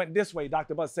table went this way.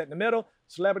 Dr. Bus sat in the middle,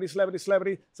 celebrity, celebrity,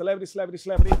 celebrity, celebrity, celebrity,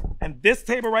 celebrity. And this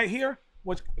table right here,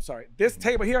 this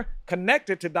table here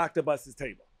connected to Dr. Bus's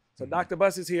table. So Dr.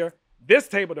 Bus is here. This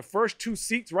table, the first 2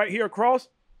 seats right here across,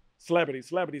 celebrity,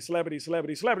 celebrity, celebrity,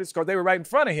 celebrity, celebrities, because they were right in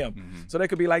front of him. So they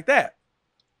could be like that.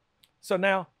 So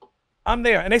now I'm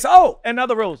there. And they said, oh, and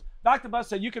other rules. Dr. Bus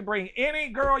said, you can bring any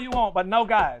girl you want, but no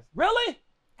guys. Really?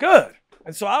 Good.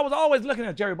 And so I was always looking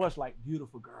at Jerry Bush like,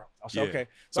 beautiful girl. I said, okay.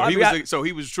 So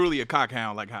he was truly a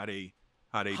cockhound, like how they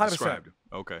 100%. Described him.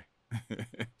 Okay.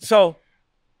 So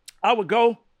I would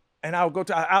go and I would go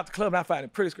out the club and I find the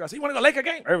prettiest girl. I said, you want to go Laker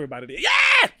game? Everybody did.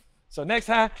 Yeah. So next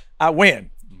time I win.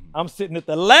 I'm sitting at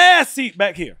the last seat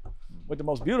back here with the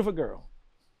most beautiful girl.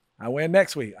 I win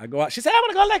next week. I go out. She said, I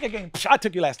want to go Laker game. I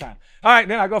took you last time. All right.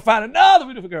 Then I go find another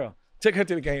beautiful girl. Took her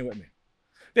to the game with me.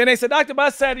 Then they said, Dr.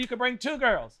 Bus said you could bring 2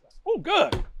 girls. Oh,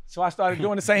 good. So I started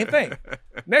doing the same thing.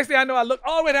 Next thing I know, I look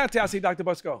all the way down until I see Dr.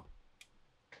 Bus go.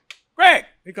 Greg.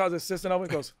 He calls his assistant over. He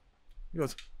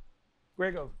goes,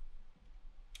 Greg goes.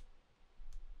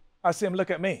 I see him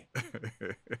look at me.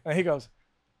 And he goes,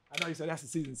 I know you said that's the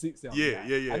season seat sale.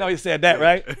 Yeah. I know you said that,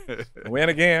 right? Win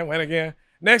again.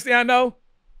 Next thing I know,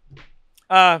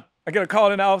 I get a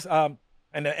call in the office,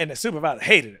 and the supervisor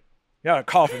hated it. He got a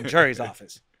call from Jerry's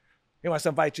office. He wants to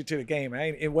invite you to the game.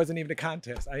 It wasn't even a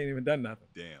contest. I ain't even done nothing.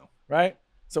 Damn. Right?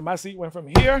 So my seat went from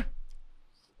here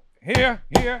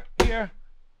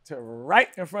to right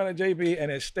in front of JB,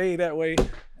 and it stayed that way.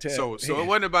 So it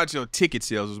wasn't about your ticket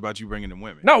sales. It was about you bringing them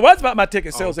women. No, it was about my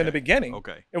ticket sales in the beginning.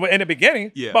 Okay. In the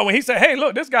beginning. Yeah. But when he said, hey,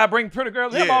 look, this guy brings pretty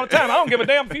girls him all the time. I don't give a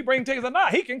damn if he brings tickets or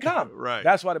not. He can come. Right.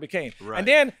 That's what it became. Right. And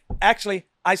then, actually,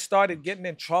 I started getting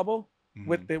in trouble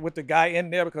with the guy in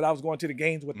there because I was going to the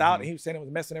games without, and he was saying it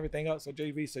was messing everything up. So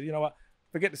JV said, you know what?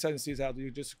 Forget the 7 seasons out. You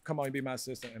just come on and be my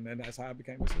assistant. And then that's how I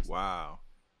became assistant. Wow.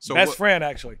 So best friend,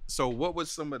 actually. So what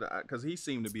was some of the, because he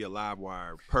seemed to be a live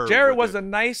wire perv. Jerry was the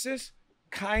nicest,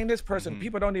 kindest person.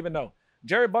 People don't even know.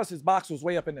 Jerry Bus's box was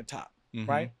way up in the top,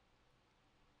 right?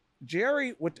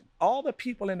 Jerry, with all the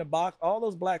people in the box, all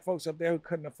those black folks up there who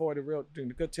couldn't afford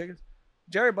the good tickets,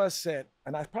 Jerry Bus said,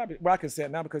 and I can say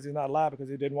it now because he's not alive, because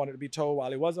he didn't want it to be told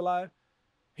while he was alive,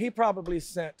 he probably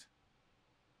sent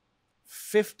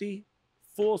 50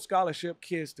 full scholarship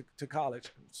kids to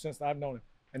college since I've known him.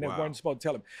 And they weren't supposed to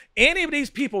tell him. Any of these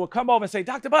people would come over and say,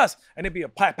 Dr. Bus, and it'd be a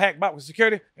packed box with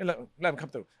security, and let them come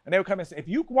through. And they would come and say, if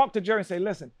you walk to Jerry and say,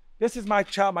 listen, this is my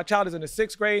child is in the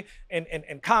 6th grade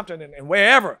in Compton and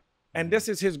wherever, and this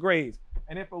is his grades.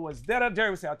 And if it was that, Jerry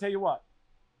would say, I'll tell you what,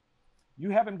 you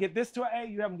have him get this to an A,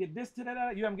 you have him get this to da-da,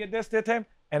 you have him get this to a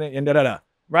and da-da-da,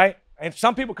 right? And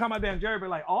some people come out there and Jerry be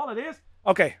like, all of this?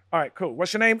 Okay, all right, cool.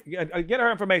 What's your name? Get her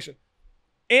information.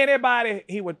 Anybody,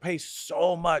 he would pay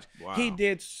so much. Wow. He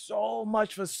did so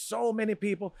much for so many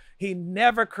people. He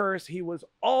never cursed. He was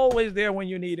always there when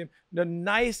you need him. The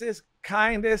nicest,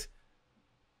 kindest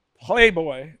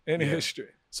playboy in history.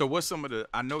 So what's some of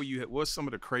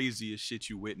the craziest shit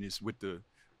you witnessed with the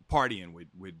partying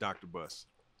with Dr. Bus?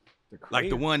 Like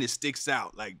the one that sticks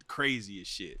out, like the craziest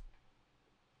shit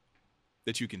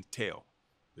that you can tell,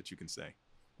 that you can say.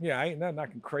 Yeah, I ain't nothing I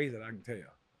can crazy that I can tell you.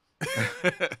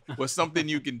 Well, something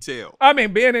you can tell. I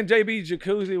mean, being in JB's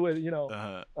jacuzzi with,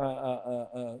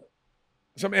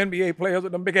 some NBA players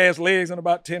with them big ass legs and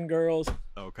about 10 girls.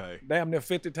 Okay. Damn near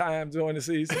 50 times during the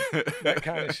season. That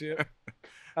kind of shit.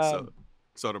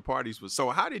 So the parties was,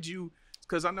 so how did you,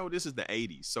 because I know this is the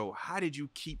 80s. So how did you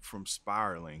keep from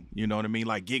spiraling? You know what I mean?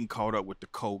 Like getting caught up with the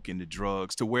coke and the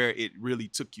drugs to where it really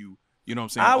took you, you know what I'm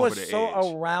saying? I over was the so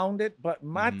edge. around it, but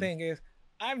my thing is,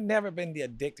 I've never been the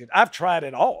addicted. I've tried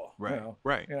it all. Right, you know?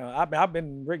 right. You know, I've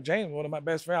been Rick James, one of my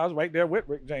best friends. I was right there with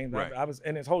Rick James. Right. I was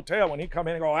in his hotel when he come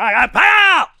in and go, I got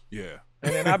pow! Yeah.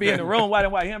 And then I'd be in the room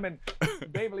watching him and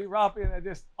David Lee Roth in there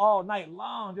just all night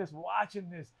long, just watching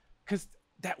this. Because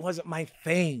that wasn't my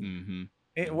thing.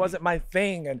 It wasn't my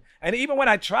thing. And even when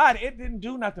I tried, it didn't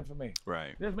do nothing for me.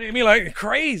 Right. It made me like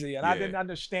crazy. And I didn't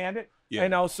understand it. Yeah. You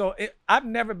know, so I've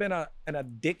never been an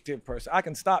addictive person. I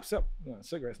can stop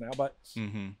cigarettes now, but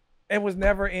it was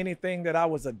never anything that I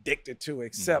was addicted to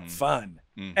except fun.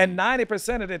 And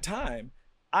 90% of the time,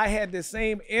 I had the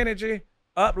same energy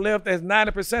uplift as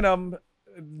 90% of them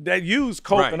that use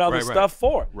coke and other stuff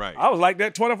for it. Right. I was like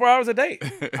that 24 hours a day.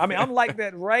 I mean, I'm like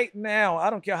that right now. I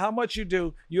don't care how much you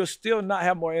do, you'll still not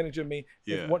have more energy than me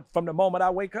from the moment I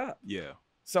wake up. Yeah.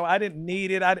 So I didn't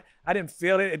need it. I didn't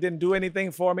feel it. It didn't do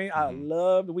anything for me. I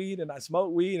loved weed and I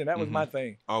smoked weed and that was my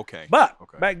thing. Okay. But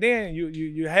back then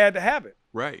you had to have it.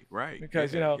 Right, right.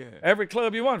 Because you know, every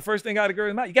club you want, first thing out of the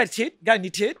girl's mouth, you got a tit? Got any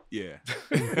tit? Yeah.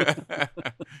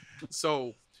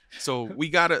 So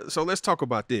let's talk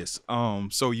about this.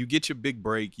 So you get your big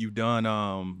break. You've done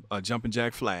a Jumpin'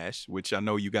 Jack Flash, which I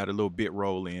know you got a little bit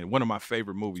role in. One of my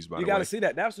favorite movies, by the way. You got to see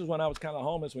that. That was when I was kind of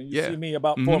homeless. When you see me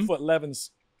about 4'11",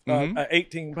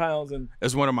 18 pounds, and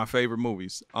that's one of my favorite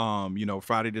movies. You know,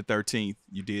 Friday the 13th,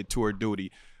 you did Tour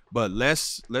Duty, but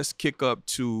let's kick up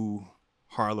to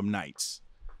Harlem Nights.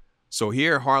 So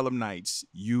here at Harlem Nights,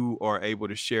 you are able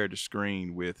to share the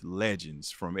screen with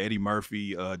legends from Eddie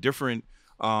Murphy, different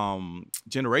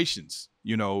generations.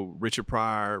 You know, Richard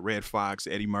Pryor, Red Fox,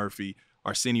 Eddie Murphy.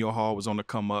 Arsenio Hall was on the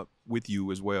come up with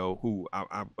you as well, who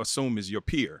I assume is your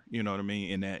peer. You know what I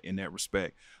mean, in that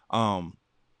respect.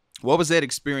 What was that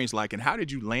experience like, and how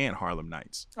did you land Harlem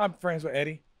Nights? I'm friends with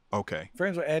Eddie. Okay.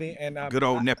 Friends with Eddie, and good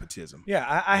old nepotism.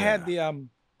 Yeah, I had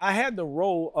the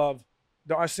role of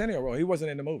the Arsenio role. He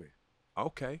wasn't in the movie.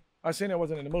 Okay. Arsenio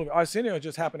wasn't in the movie. Arsenio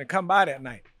just happened to come by that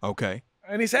night. Okay.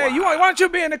 And he said, hey, why don't you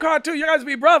be in the car too? You guys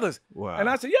be brothers. Wow. And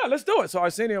I said, yeah, let's do it. So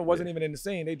Arsenio wasn't even in the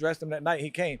scene. They dressed him that night. He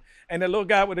came. And the little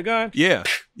guy with the gun. Yeah.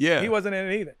 He wasn't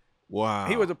in it either. Wow.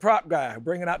 He was a prop guy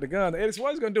bringing out the gun. Eddie said,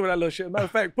 what's he gonna do with that little shit? Matter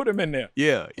of fact, put him in there.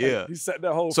 Yeah. He set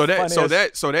that whole so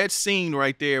that scene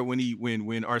right there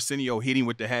when Arsenio hit him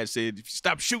with the hat, said,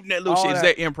 stop shooting that little shit. Is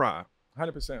that improv?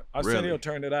 100%. Arsenio Really?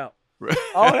 turned it out.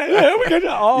 All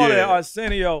that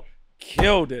Arsenio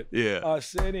killed it. Yeah.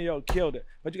 Arsenio killed it.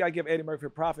 But you gotta give Eddie Murphy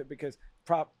props because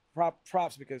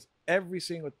because every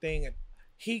single thing, and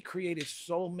he created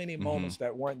so many moments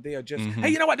that weren't there. Just hey,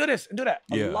 you know what? Do this and do that.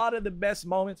 Yeah. A lot of the best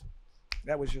moments,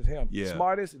 that was just him. Yeah.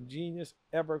 Smartest genius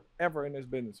ever in this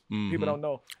business. People don't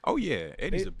know. Oh yeah,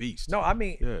 Eddie's a beast. No, I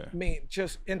mean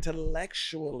just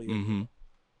intellectually,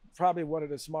 probably one of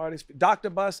the smartest.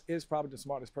 Dr. Bus is probably the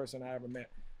smartest person I ever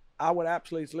met. I would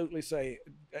absolutely say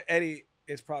Eddie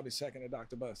is probably second to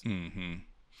Dr. Bus.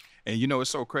 And you know, it's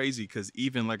so crazy because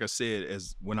even like I said,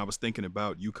 as when I was thinking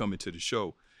about you coming to the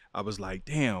show, I was like,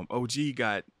 damn, OG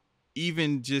got,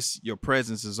 even just your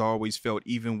presence has always felt,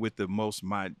 even with the most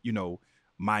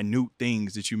minute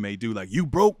things that you may do, like you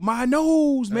broke my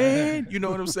nose, man. You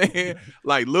know what I'm saying?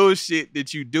 Like little shit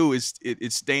that you do,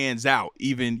 it stands out.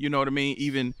 Even, you know what I mean?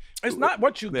 Even it's not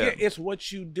what you get, it's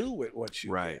what you do with what you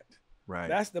get. Right.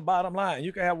 That's the bottom line.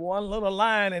 You can have one little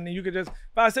line and then you could just,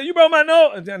 if I say you broke my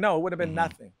nose, no, it would have been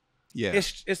nothing. Yeah.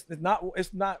 It's not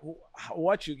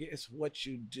what you get, it's what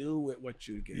you do with what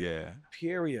you get. Yeah.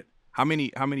 Period. How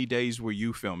many days were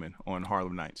you filming on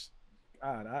Harlem Nights?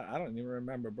 God, I don't even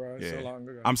remember, bro. It's so long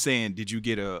ago. I'm saying, did you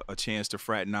get a chance to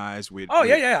fraternize with? Oh,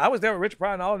 yeah. I was there with Richard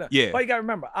Pryor and all that. Yeah. But you got to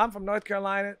remember, I'm from North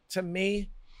Carolina. To me,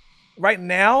 right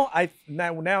now, I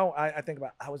think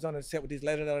about, I was on the set with these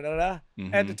at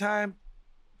the time.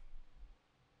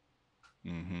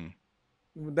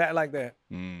 That like that.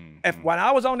 If when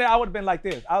I was on there, I would have been like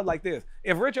this. I was like this.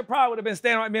 If Richard Pryor would have been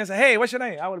standing right me and said, "Hey, what's your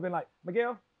name?" I would have been like,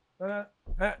 Miguel.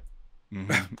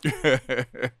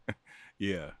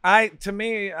 Yeah. I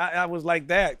was like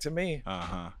that. To me,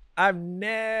 I've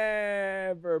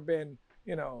never been,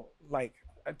 like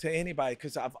to anybody,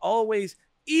 because I've always,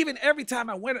 even every time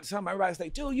I went at something, everybody's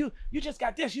like, "Dude, you just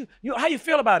got this. You how you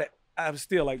feel about it?" I was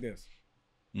still like this.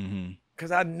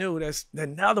 Because I knew that's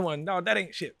another one. No, that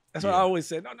ain't shit. That's what I always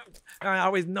said. No, I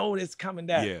always know it's coming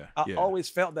down. I always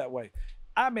felt that way.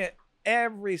 I met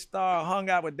every star, hung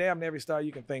out with damn every star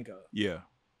you can think of. Yeah.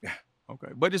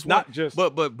 Okay. But it's not just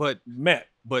but met.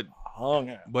 But hung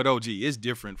out. But OG, it's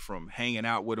different from hanging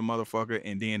out with a motherfucker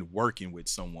and then working with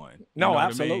someone. You no, know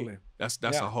absolutely. I mean? That's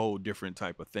a whole different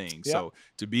type of thing. Yep. So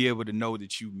to be able to know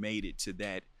that you made it to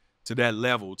that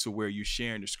level to where you're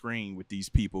sharing the screen with these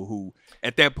people who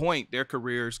at that point their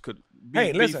careers could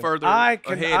be further ahead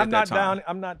I'm at not that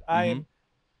time. down. I am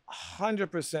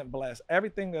 100% blessed.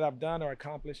 Everything that I've done or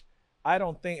accomplished, I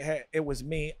don't think it was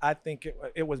me. I think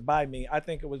it was by me. I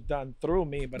think it was done through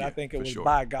me, but I think it was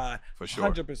by God. For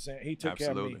sure. 100%. He took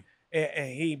care of me.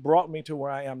 And he brought me to where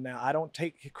I am now. I don't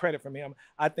take credit from him.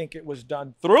 I think it was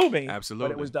done through me,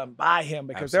 but it was done by him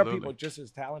because there are people just as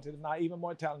talented, if not even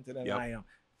more talented than I am.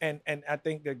 And I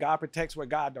think that God protects where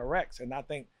God directs. And I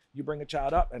think you bring a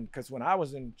child up, and because when I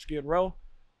was in Skid Row,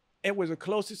 it was the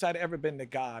closest I'd ever been to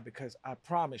God, because I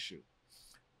promise you,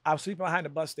 I was sleeping behind the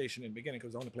bus station in the beginning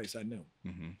because it was the only place I knew.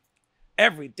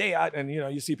 Every day,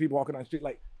 you see people walking down the street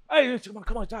like, hey,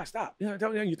 come on, stop.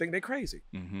 You think they're crazy.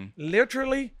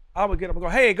 Literally, I would get up and go,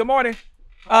 hey, good morning.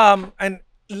 And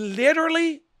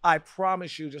literally, I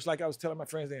promise you, just like I was telling my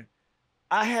friends then,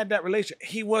 I had that relationship.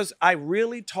 I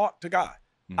really talked to God.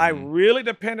 I really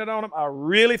depended on him. I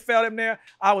really felt him there.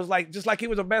 I was like, just like he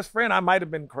was a best friend, I might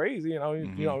have been crazy. You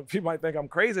know, people might think I'm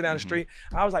crazy down the street.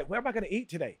 I was like, where am I going to eat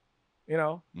today?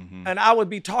 And I would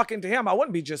be talking to him. I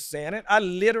wouldn't be just saying it. I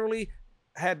literally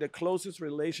had the closest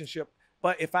relationship.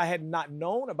 But if I had not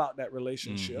known about that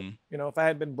relationship, if I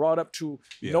had been brought up to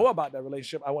know about that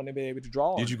relationship, I wouldn't have been able to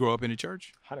draw on Did you grow up in the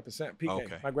church? 100%. PK.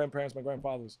 Okay. My grandparents, my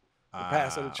grandfather was the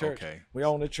pastor of the church. Okay. We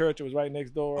owned the church. It was right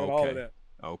next door and all of that.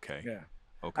 Okay. Yeah.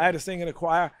 Okay. I had to sing in the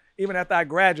choir even after I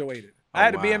graduated. I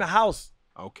had to be in the house.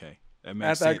 Okay. That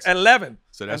makes sense. At 11.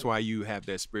 So that's why you have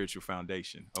that spiritual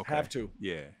foundation. Okay. Have to.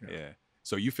 Yeah.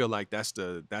 So you feel like that's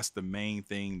the main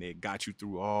thing that got you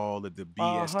through all of the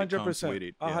BS that comes with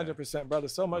it. 100%, brother.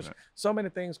 So many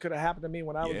things could have happened to me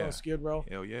when I was on Skid Row.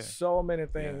 Hell yeah. So many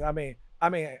things. Yeah. I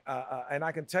mean, and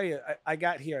I can tell you, I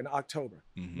got here in October,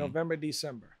 November,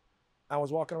 December. I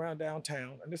was walking around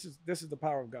downtown, and this is the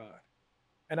power of God.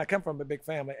 And I come from a big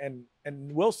family,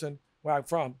 and Wilson, where I'm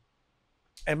from,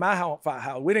 and my house,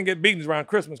 we didn't get beatings around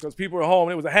Christmas because people were home.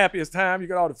 It was the happiest time. You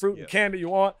got all the fruit and candy you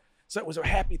want. So it was a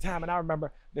happy time. And I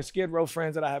remember the Skid Row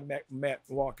friends that I have met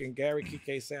walking, Gary,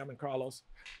 Kike, Sam, and Carlos.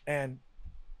 And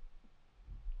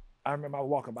I remember I was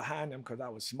walking behind them because I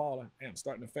was smaller. Damn,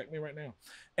 starting to affect me right now.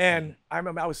 And I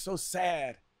remember I was so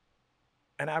sad.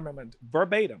 And I remember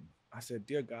verbatim, I said,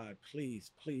 dear God,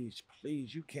 please, please,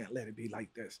 please, you can't let it be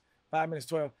like this. 5 minutes,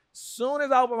 12. Soon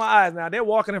as I open my eyes now, they're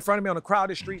walking in front of me on a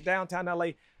crowded street downtown LA,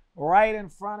 right in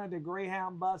front of the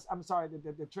Greyhound bus. I'm sorry,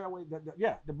 the trailway,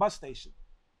 the bus station.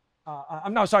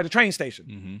 The train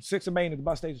station. 6th of Main is the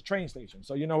bus station, train station.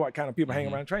 So you know what kind of people hang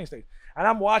around the train station. And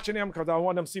I'm watching them because I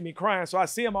want them to see me crying. So I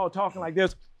see them all talking like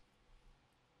this,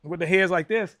 with the heads like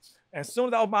this. And as soon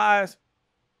as I open my eyes,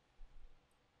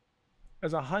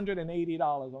 there's $180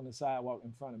 on the sidewalk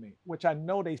in front of me, which I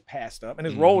know they passed up, and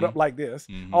it's rolled up like this,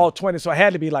 all 20, so it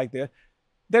had to be like this.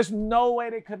 There's no way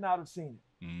they could not have seen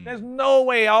it. There's no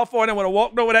way all four of them would have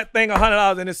walked over that thing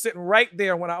 $100 and it's sitting right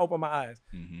there when I open my eyes.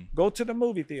 Go to the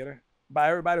movie theater, buy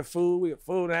everybody food, we get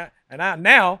food and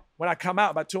now when I come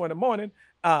out by 2 in the morning,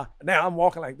 now I'm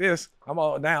walking like this.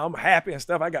 I'm happy and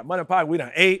stuff. I got money in pocket. We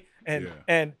done ate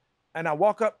and I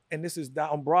walk up, and this is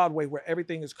down on Broadway where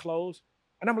everything is closed.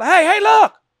 And I'm like, hey,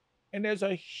 look. And there's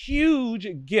a huge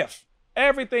gift.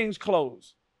 Everything's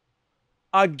closed.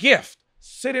 A gift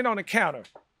sitting on the counter,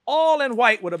 all in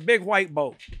white with a big white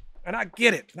bow. And I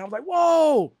get it. And I was like,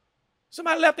 whoa.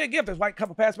 Somebody left their gift. This white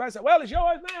couple passed by. I said, well, it's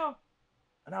yours now.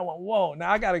 And I went, whoa. Now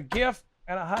I got a gift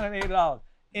and $180.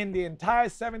 In the entire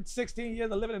 16 years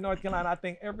of living in North Carolina, I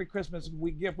think every Christmas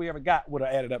gift we ever got would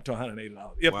have added up to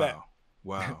 $180. If that.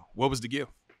 Wow. What was the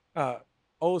gift?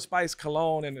 Old Spice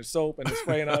cologne and the soap and the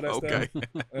spray and all that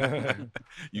stuff.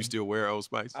 You still wear Old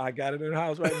Spice? I got it in the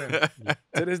house right now.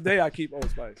 To this day, I keep Old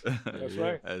Spice. That's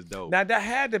right. That's dope. Now, that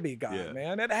had to be God,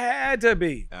 man. That had to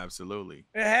be. Absolutely.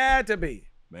 It had to be.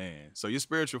 Man, so your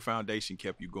spiritual foundation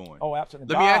kept you going. Oh,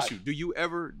 absolutely. Let me ask you, do you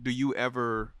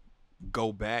ever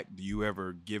go back? Do you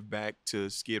ever give back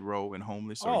to Skid Row and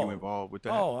homeless? Are you involved with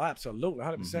that? Oh, absolutely.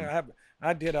 100%.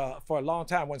 I did for a long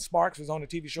time when Sparks was on the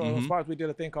TV show. On Sparks, we did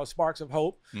a thing called Sparks of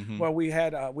Hope, where we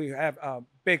have a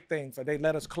big thing for they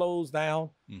let us close down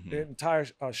the entire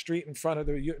street in front of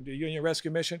the Union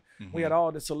Rescue Mission. We had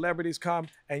all the celebrities come,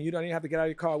 and you don't even have to get out of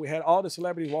your car. We had all the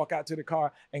celebrities walk out to the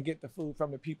car and get the food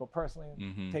from the people personally,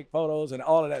 and take photos and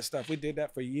all of that stuff. We did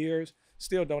that for years.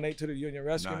 Still donate to the Union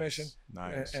Rescue Mission.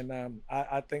 Nice. And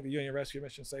I think the Union Rescue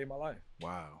Mission saved my life.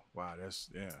 Wow.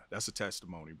 That's a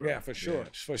testimony, bro. Yeah, for sure.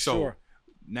 For sure.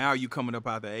 now you coming up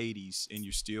out the 80s and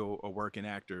you're still a working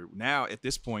actor. Now at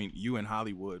this point, you in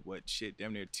Hollywood,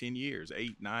 damn near 10 years,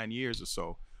 8, 9 years or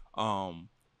so.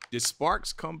 Did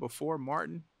Sparks come before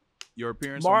Martin? Your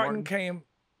appearance on Martin came,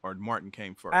 or Martin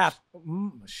came first?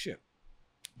 Shit,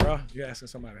 bro, you're asking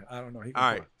somebody. I don't know.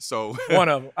 All right, so one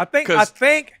of them. I think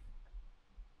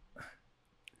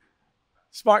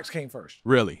Sparks came first.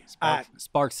 Really?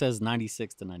 Sparks says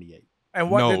 96 to 98. And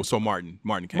what? So Martin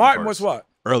came Martin first. was what?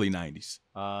 Early 90s.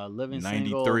 Living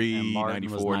 93,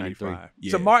 94, 95.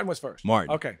 Yeah. So Martin was first.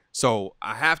 Martin. Okay. So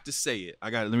I have to say it.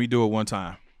 Let me do it one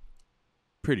time.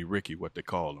 Pretty Ricky, what they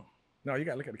call him. No, you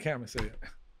got to look at the camera and say it.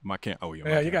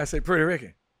 Yeah, you got to say Pretty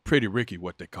Ricky. Pretty Ricky,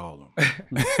 what they call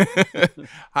him.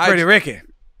 Pretty Ricky.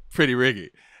 Pretty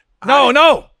Ricky.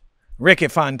 No. Ricky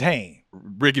Fontaine.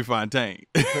 Ricky Fontaine.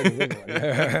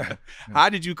 How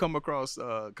did you come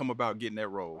about getting that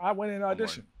role? I went in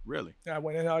audition. Really? I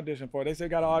went in audition for it. They said,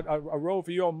 got a role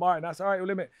for you on Martin. I said, all right,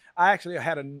 well, I actually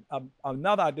had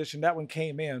another audition. That one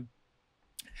came in.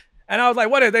 And I was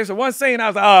like, what is it? They said one scene. I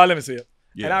was like, oh, let me see it.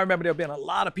 Yeah. And I remember there being a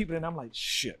lot of people, and I'm like,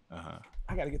 shit.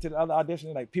 I got to get to the other audition.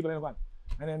 And like people in the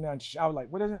and then I was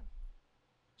like, what is it?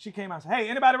 She came out and said, hey,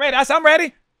 anybody ready? I said, I'm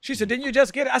ready. She said, didn't you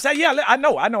just get it? I said, yeah, I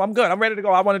know, I'm good. I'm ready to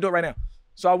go. I want to do it right now.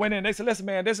 So I went in. They said, listen,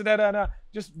 man, this and that,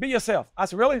 just be yourself. I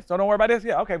said, really? So don't worry about this?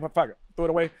 Yeah, okay, but fuck it. Threw it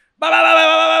away.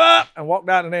 And walked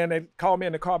out, and then they called me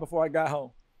in the car before I got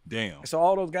home. Damn. So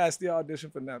all those guys still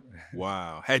auditioned for nothing.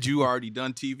 Wow. Had you already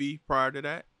done TV prior to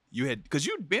that? You had, because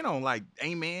you'd been on like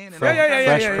Amen.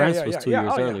 Fresh Prince was 2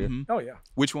 years earlier. Oh, yeah.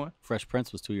 Which one? Fresh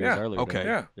Prince was 2 years earlier.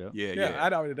 Okay. Yeah.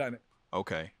 I'd already done it.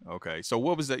 Okay. So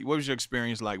what was that? What was your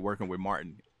experience like working with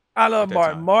Martin? I love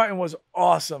Martin. Time? Martin was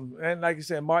awesome. And like you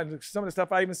said, Martin, some of the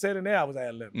stuff I even said in there, I was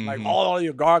ad-libbing. Like all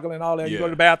your gargling, all that. You go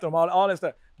to the bathroom, all that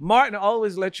stuff. Martin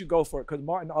always let you go for it because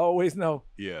Martin always know.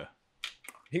 Yeah.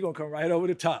 He gonna come right over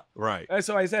the top. Right. And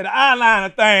so he said the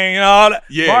eyeliner thing and all that.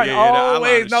 Martin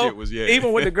always know. Shit was,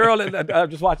 even with the girl, I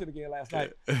just watched it again last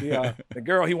night. The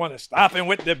girl, he wanted to stop him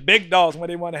with the big dogs when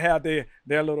they want to have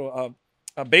their little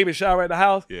baby shower at the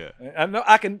house. Yeah. I know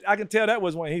I can tell that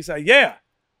was one. He said, yeah.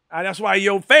 And that's why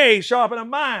your face sharper than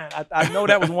mine. I know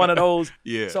that was one of those.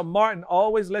 Yeah. So Martin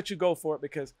always let you go for it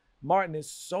because Martin is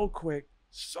so quick,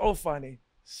 so funny,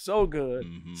 so good,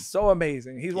 so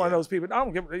amazing. He's one of those people. I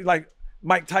don't give like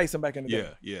Mike Tyson back in the day.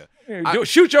 Yeah.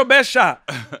 Shoot your best shot,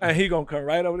 and he gonna come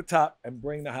right over the top and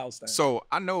bring the house down. So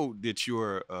I know that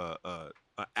you're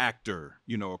an actor,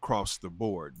 across the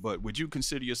board, but would you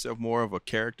consider yourself more of a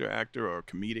character actor or a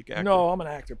comedic actor? No, I'm an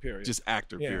actor. Period. Just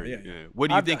actor. Period. Yeah. What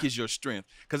do you think is your strength?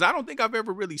 Because I don't think I've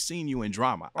ever really seen you in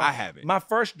drama. I haven't. My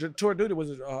first tour of duty was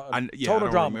total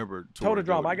drama. Remember total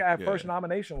drama. I got first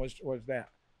nomination was that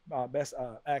best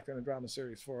actor in a drama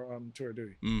series for tour of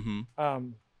duty.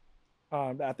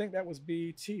 I think that was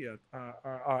BET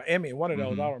or Emmy, one of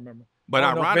those. I don't remember. But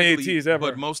ironically,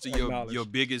 most of your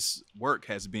biggest work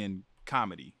has been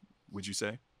comedy. Would you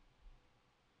say?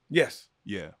 Yes.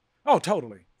 Yeah. Oh,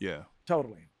 totally. Yeah.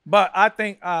 Totally. But I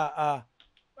think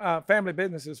Family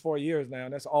Business is 4 years now,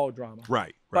 and that's all drama.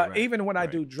 Right. But even when I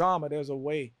do drama, there's a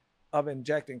way of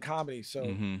injecting comedy.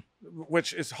 So,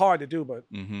 which is hard to do, but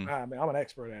I mean, I'm an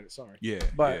expert at it. Sorry. Yeah.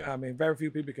 But I mean, very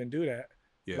few people can do that.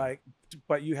 Yeah.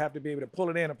 But you have to be able to pull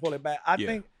it in and pull it back. I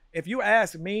think if you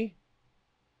ask me,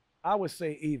 I would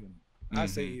say even. I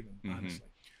say even, honestly.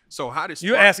 So how does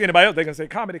you ask anybody else? They can say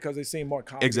comedy because they seem more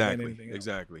comedy than anything else.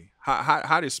 Exactly.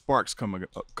 How did Sparks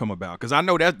come about? Because I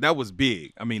know that was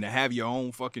big. I mean, to have your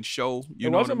own fucking show. It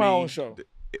wasn't my own show.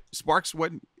 Sparks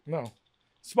wasn't. No.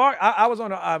 Spark. I was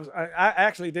on. I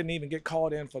actually didn't even get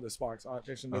called in for the Sparks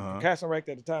audition. The casting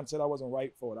director at the time said I wasn't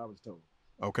right for it. I was told.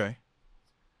 Okay.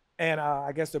 And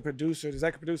I guess the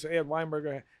executive producer, Ed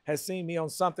Weinberger, has seen me on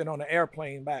something on the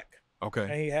airplane back. Okay.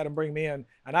 And he had him bring me in.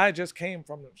 And I just came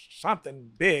from something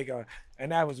big.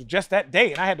 And that was just that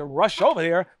day. And I had to rush over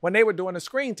there when they were doing the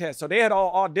screen test. So they had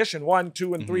all auditioned 1,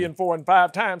 2, and 3, and 4, and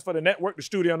 5 times for the network, the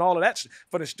studio, and all of that,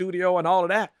 for the studio and all of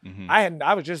that.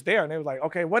 I was just there. And they was like,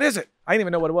 okay, what is it? I didn't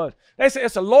even know what it was. They said,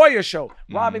 it's a lawyer show.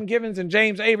 Robin Givens and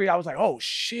James Avery. I was like, oh,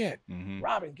 shit.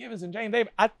 Robin Givens and James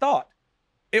Avery. I thought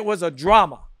it was a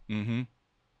drama.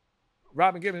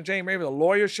 Robin Givens and James Avery, a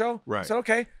lawyer show. Right. I said,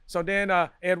 okay. So then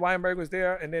Ed Weinberg was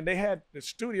there, and then they had the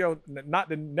studio, not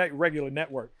the regular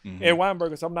network. Ed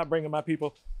Weinberg said, I'm not bringing my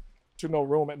people to no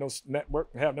room at no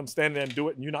network, have them stand there and do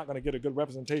it, and you're not going to get a good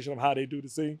representation of how they do the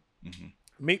scene.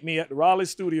 Meet me at the Raleigh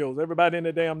studios. Everybody in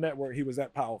the damn network, he was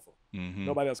that powerful.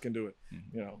 Nobody else can do it.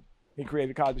 He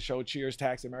created Cosby Show, Cheers,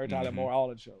 Taxi, Mary Tyler Moore,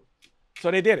 all of the shows. So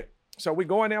they did it. So we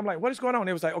go in there. I'm like, what is going on?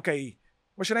 They was like, okay,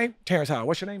 what's your name? Terrence Howard.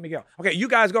 What's your name? Miguel. Okay, you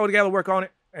guys go together, work on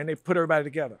it. And they put everybody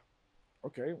together.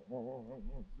 Okay.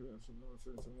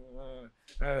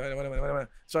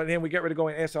 So then we get ready to go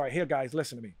in and say, all right, here, guys,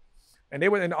 listen to me. And they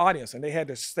were in the audience, and they had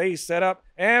the stage set up,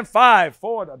 and 5,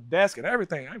 4, the desk and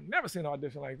everything. I've never seen an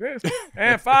audition like this.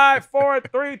 And 5, 4,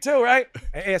 3, 2, right?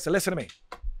 And Ed said, listen to me.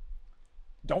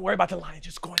 Don't worry about the lines.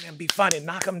 Just go in there and be funny.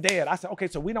 Knock them dead. I said, okay,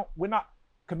 so we're not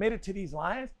committed to these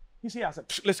lines? You see, I said,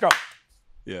 let's go.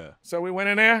 Yeah. So we went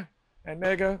in there, and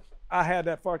nigga, I had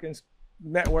that fucking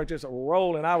network just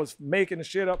rolling. I was making the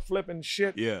shit up, flipping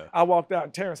shit. Yeah. I walked out,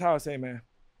 and Terrence Howard said, man,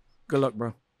 good luck,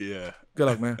 bro. Yeah. Good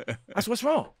luck, man. I said, what's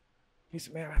wrong? He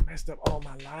said, man, I messed up all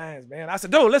my lines, man. I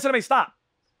said, dude, listen to me, stop.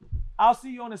 I'll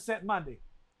see you on the set Monday.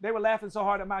 They were laughing so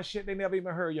hard at my shit, they never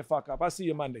even heard you fuck up. I'll see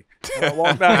you Monday. And I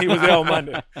walked out, he was there on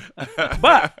Monday.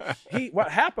 But what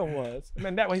happened was, I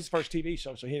mean, that was his first TV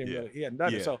show, so he hadn't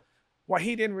done it. So what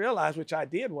he didn't realize, which I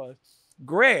did, was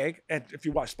Greg, and if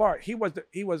you watch Spark, he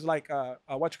was like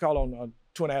what you call on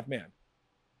 2.5 Men.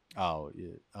 Oh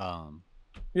yeah.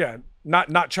 Yeah,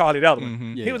 not Charlie the other one.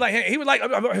 Mm-hmm. Yeah. He was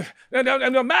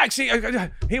like Max.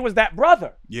 He was that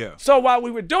brother. Yeah. So while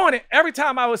we were doing it, every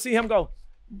time I would see him go,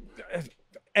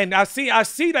 and I see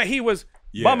that he was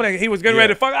bumbling, he was getting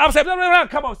ready to fuck. I was saying, no,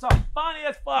 come on, son, funny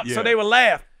as fuck. Yeah. So they would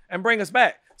laugh and bring us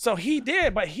back. So he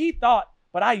did, but he thought,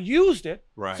 but I used it.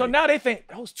 Right. So now they think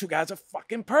those two guys are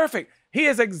fucking perfect. He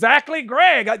is exactly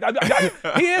Greg.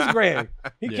 He is Greg.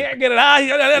 He can't get it out.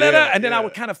 And then I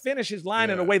would kind of finish his line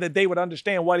in a way that they would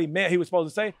understand what he meant. He was supposed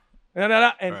to say. And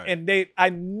I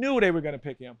knew they were going to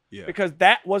pick him because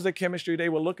that was the chemistry they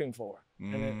were looking for.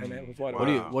 And that was what.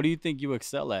 Wow. What do you think you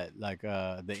excel at? Like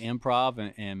the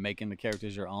improv and making the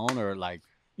characters your own, or like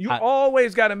you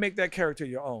always got to make that character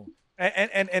your own.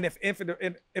 And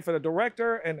if a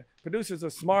director and producers are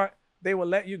smart, they will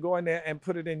let you go in there and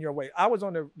put it in your way. I was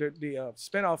on the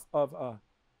spinoff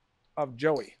of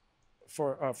Joey,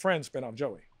 for a Friends spinoff,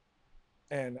 Joey,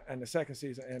 and the second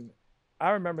season. And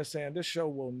I remember saying, this show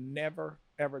will never,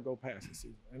 ever go past the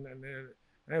season. And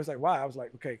it was like, why? I was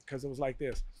like, okay, because it was like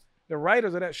this. The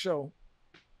writers of that show,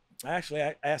 I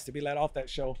asked to be let off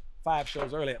that show 5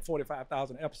 shows early at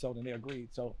 45,000 episodes, and they agreed.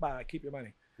 So bye, keep your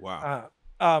money. Wow.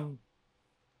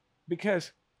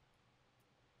 Because,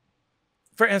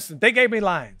 for instance, they gave me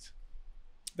lines.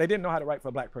 They didn't know how to write for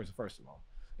a black person, first of all.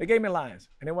 They gave me lines,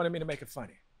 and they wanted me to make it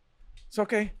funny. It's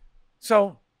okay.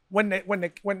 So when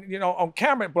you know, on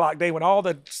camera block day, when all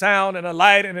the sound and the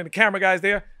light and then the camera guys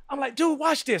there, I'm like, dude,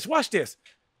 watch this.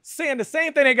 Saying the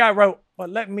same thing they got wrote, but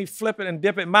letting me flip it and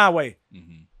dip it my way.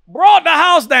 Mm-hmm. Brought the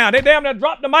house down. They damn near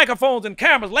dropped the microphones and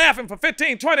cameras, laughing for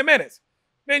 15, 20 minutes.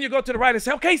 Then you go to the right and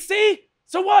say, okay, see?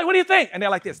 So what? What do you think? And they're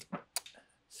like this.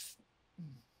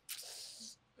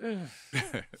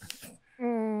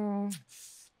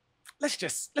 Let's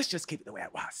just keep it the way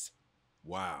it was.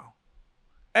 Wow.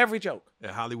 Every joke.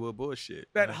 That Hollywood bullshit.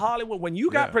 That Hollywood, when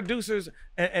you got producers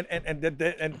and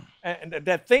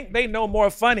that think they know more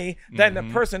funny than the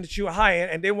person that you hire,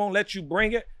 and they won't let you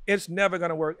bring it, it's never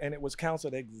gonna work. And it was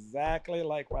counseled exactly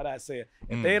like what I said.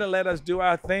 If they'd have let us do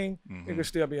our thing, it could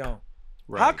still be on.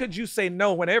 Right. How could you say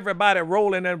no when everybody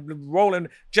rolling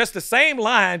just the same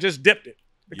line, just dipped it?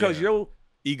 Because your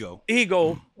ego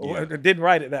didn't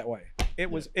write it that way. It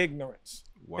was ignorance.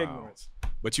 Wow. Ignorance.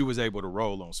 But you was able to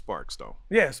roll on Sparks, though.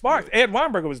 Yeah, Sparks. Yeah. Ed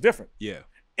Weinberger was different. Yeah.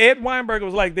 Ed Weinberger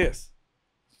was like this.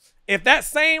 If that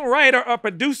same writer or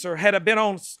producer had been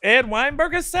on Ed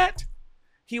Weinberger's set,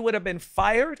 he would have been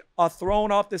fired or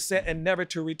thrown off the set and never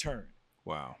to return.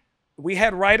 Wow. We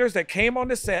had writers that came on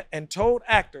the set and told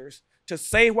actors to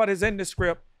say what is in the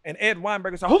script, and Ed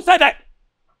Weinberger said, who said that?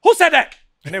 Who said that?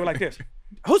 And they were like this.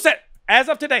 Who said? As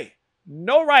of today,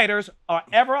 no writers are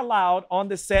ever allowed on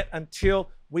the set until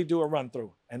we do a run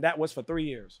through. And that was for 3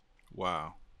 years.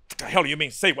 Wow. What the hell do you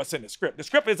mean say what's in the script? The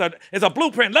script is a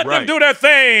blueprint. Let them do their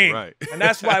thing. Right. And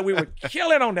that's why we were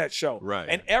killing on that show. Right.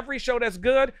 And every show that's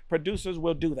good, producers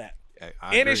will do that. I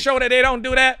Any agree. show that they don't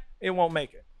do that, it won't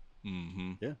make it.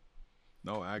 Mm-hmm. Yeah.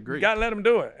 No, I agree. You gotta let them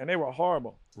do it. And they were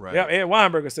horrible. Right. Yeah, Ed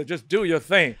Weinberger said, just do your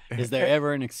thing. Is there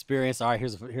ever an experience? All right,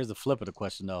 here's the flip of the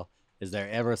question though. Is there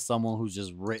ever someone who's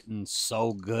just written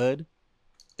so good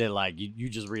that like you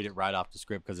just read it right off the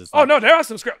script because it's like, oh no, there are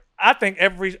some scripts. I think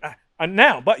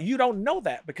now, but you don't know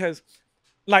that because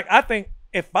like I think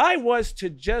if I was to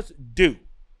just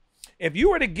if you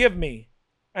were to give me,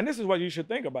 and this is what you should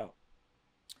think about,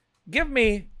 give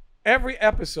me every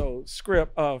episode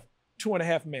script of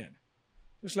 2.5 Men.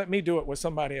 Just let me do it with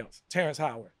somebody else, Terrence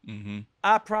Howard. Mm-hmm.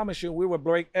 I promise you we will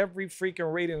break every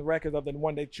freaking rating record of the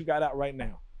one that you got out right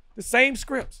now. The same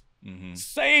scripts. Mm-hmm.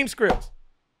 Same scripts.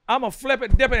 I'm going to flip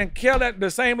it, dip it, and kill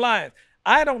the same lines.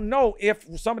 I don't know if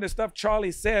some of the stuff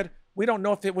Charlie said, we don't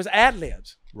know if it was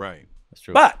ad-libs. Right. That's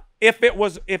true. But if it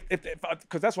was,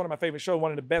 because that's one of my favorite shows,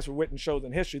 one of the best written shows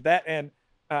in history, that and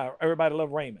Everybody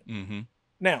Love Raymond. Mm-hmm.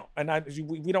 Now, and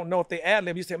we don't know if they ad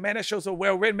lib. You say, man, that show's so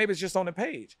well written, maybe it's just on the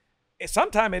page.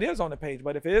 Sometimes it is on the page,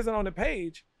 but if it isn't on the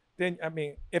page, then, I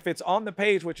mean, if it's on the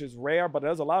page, which is rare, but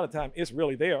there's a lot of time, it's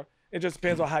really there. It just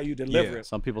depends on how you deliver it.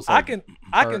 Some people say I can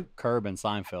Curb and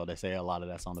Seinfeld. They say a lot of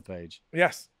that's on the page.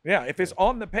 Yes, yeah. If it's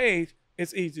on the page,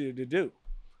 it's easier to do.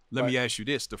 Let me ask you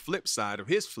this: the flip side of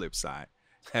his flip side.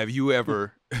 Have you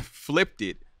ever flipped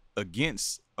it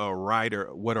against a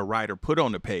writer? What a writer put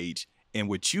on the page, and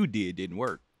what you did didn't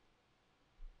work.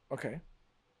 Okay.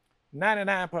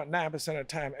 99.9% of the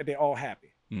time, they're all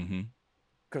happy. Mm-hmm.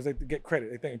 Because they get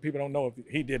credit. They think people don't know if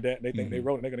he did that. They think they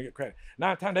wrote it, they're going to get credit.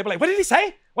 9 times they be like, what did he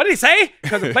say? What did he say?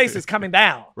 Because the place is coming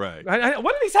down. Right.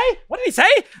 What did he say? What did he say?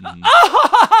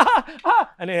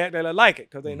 And they like it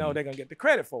because they know they're going to get the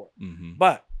credit for it. Mm-hmm.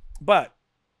 But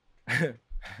Ed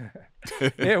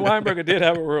Weinberger did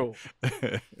have a rule.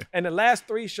 And the last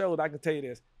 3 shows, I can tell you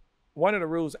this. One of the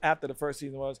rules after the first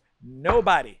season was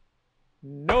nobody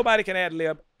can ad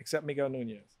lib except Miguel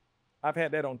Nunez. I've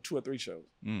had that on 2 or 3 shows.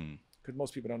 Because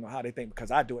most people don't know how they think. Because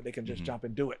I do it, they can just jump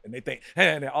and do it. And they think,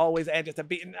 and they always add just a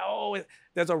beat. No,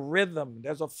 there's a rhythm.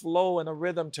 There's a flow and a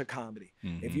rhythm to comedy.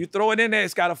 If you throw it in there,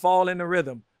 it's got to fall in the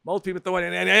rhythm. Most people throw it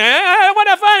in there, what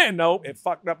that funny? Nope, it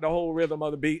fucked up the whole rhythm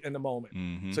of the beat in the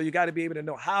moment. So you got to be able to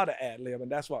know how to ad lib,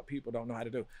 and that's what people don't know how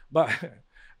to do. But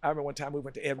I remember one time we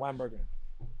went to Ed Weinberger,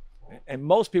 and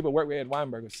most people work with Ed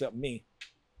Weinberger except me.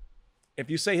 If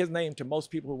you say his name to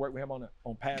most people who work with him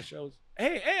on past shows,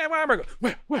 hey, Ed Weinberger,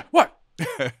 what?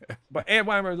 But Ed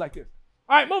Weinberger's like this.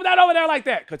 All right, move that over there like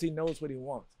that, because he knows what he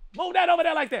wants. Move that over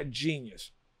there like that.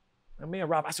 Genius. And me and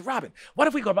Robin, I said, Robin, what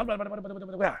if we go blah, blah, blah, blah, blah, blah,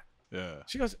 blah, blah. Yeah.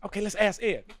 She goes, okay, let's ask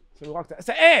Ed. So we walked out. I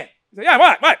said, Ed. He said, yeah,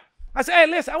 what? I said, hey,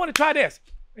 listen, I want to try this.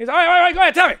 He said, all right, go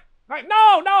ahead, tell me. All right,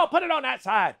 no, put it on that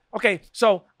side. Okay,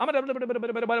 so I'm going to, Robin's going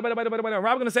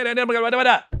to say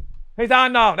that. He said, oh,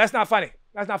 no, that's not funny.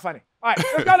 That's not funny. All right,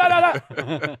 let's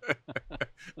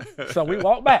go. So we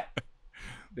walked back.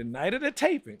 The night of the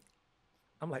taping,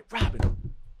 I'm like, Robin,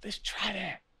 let's try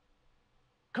that.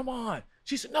 Come on.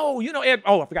 She said, no, Ed.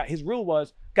 Oh, I forgot. His rule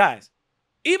was, guys,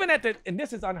 even and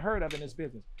this is unheard of in this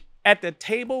business, at the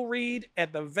table read,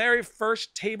 at the very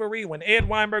first table read, when Ed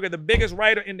Weinberger, the biggest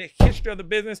writer in the history of the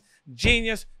business,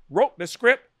 genius, wrote the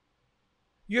script,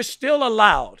 you're still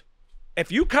allowed. If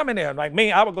you come in there, like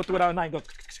me, I would go through it all night and go,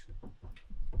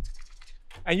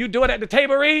 and you do it at the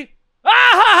table read,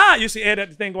 you see Ed at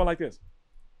the thing going like this.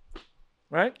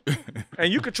 Right?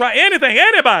 And you could try anything,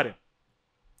 anybody.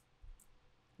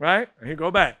 Right? And he'll go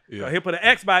back. Yeah. So he'll put an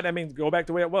X by it, that means go back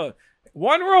to where it was.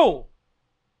 One rule.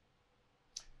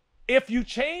 If you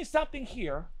change something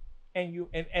here and you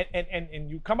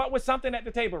come up with something at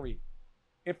the table read,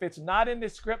 if it's not in the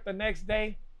script the next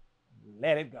day,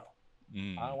 let it go.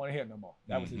 I don't want to hear it no more.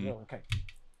 That was his rule. Okay.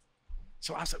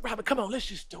 So I said, Robert, come on, let's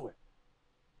just do it.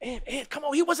 Ed, come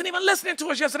on, he wasn't even listening to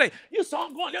us yesterday. You saw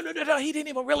him going, no, he didn't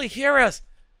even really hear us.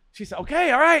 She said, okay,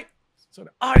 all right. So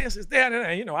the audience is there,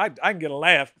 and I can get a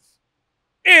laugh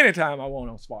anytime I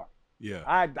want on Spark. Yeah.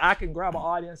 I can grab an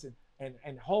audience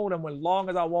and hold them as long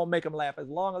as I want, make them laugh, as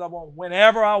long as I want,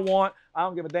 whenever I want. I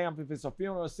don't give a damn if it's a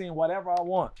funeral scene, whatever I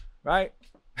want, right?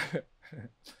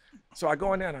 So I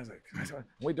go in there, and I was like,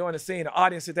 we're doing the scene, the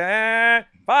audience is there,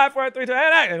 5, 4, 3, 2,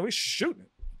 and we shooting it.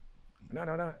 No.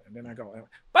 And then I go,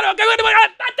 but okay, not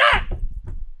that.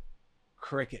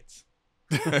 Crickets.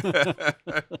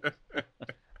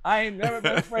 I ain't never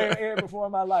been afraid of Ed before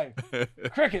in my life.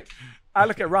 Crickets. I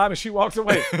look at Rob and she walks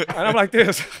away. And I'm like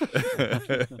this.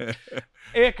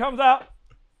 Ed comes out.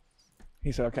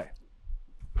 He said, okay.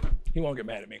 He won't get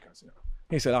mad at me because,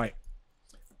 He said, all right.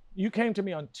 You came to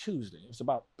me on Tuesday. It was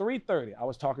about 3:30. I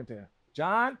was talking to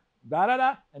John,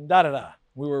 da-da-da, and da-da-da.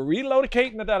 We were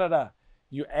relocating the da-da-da.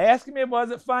 You asked me if it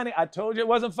wasn't funny. I told you it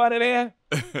wasn't funny then.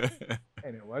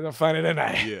 And it wasn't funny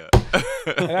tonight. Yeah.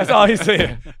 And that's all he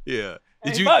said. Yeah.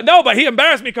 But he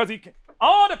embarrassed me because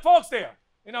all the folks there,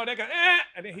 they go,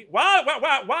 and then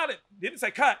while it didn't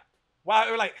say cut, while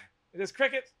it was like, is this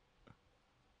crickets?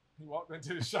 He walked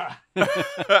into the shot.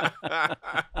 I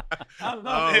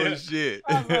love it. Shit.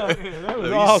 I love it. That was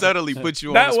He awesome. subtly put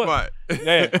you on the spot.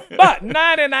 Yeah. But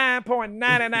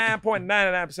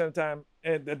 99.99% of the time,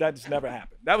 that just never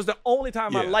happened. That was the only time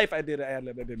in my life I did an ad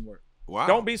lib that didn't work. Wow.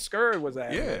 Don't Be Scared was an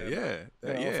ad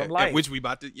lib. From life. Which we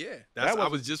about to, I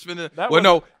was just finna.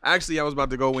 Actually, I was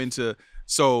about to go into,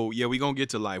 we're going to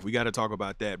get to life. We got to talk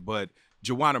about that. But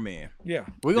Juwanna Mann. Yeah.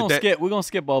 We're gonna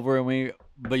skip over it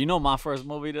but my first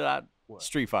movie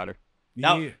Street Fighter.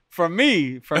 Now, for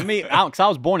me, because I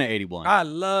was born in '81. I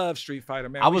love Street Fighter,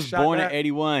 man. I was born in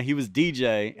 '81. He was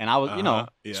DJ, and I was,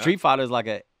 Street Fighter is like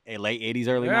a late '80s,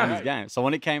 early '90s game. So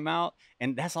when it came out,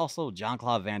 and that's also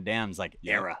Jean-Claude Van Damme's like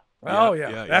era. Oh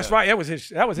yeah, that's right. That was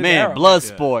his era.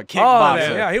 Bloodsport,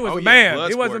 kickboxer. He was a man.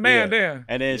 He was a man then.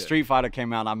 And then Street Fighter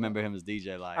came out, and I remember him as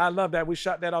DJ. Like, I love that. We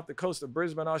shot that off the coast of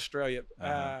Brisbane, Australia.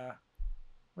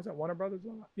 Was that Warner Brothers?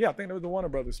 Yeah, I think it was the Warner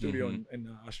Brothers studio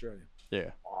in Australia.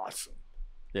 Yeah, awesome.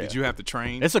 Yeah. Did you have to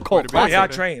train? It's a cult classic. Yeah, I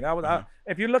trained.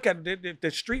 If you look at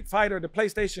the Street Fighter, the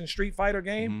PlayStation Street Fighter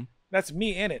game, that's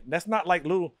me in it. That's not like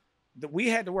little. We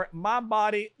had to work. My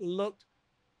body looked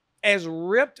as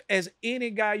ripped as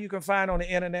any guy you can find on the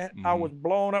internet. I was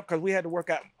blown up because we had to work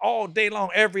out all day long,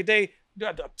 every day.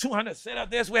 200 set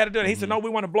up this. We had to do it. He said, "No, we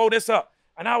want to blow this up."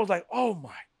 And I was like, "Oh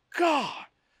my God.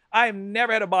 I've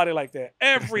never had a body like that.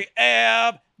 Every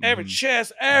ab, every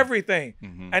chest, everything."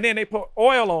 And then they put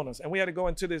oil on us, and we had to go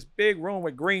into this big room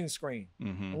with green screen.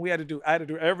 And I had to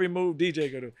do every move DJ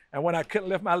could do. And when I couldn't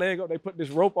lift my leg up, they put this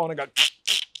rope on and go,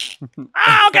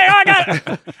 okay, I got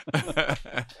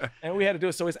it. And we had to do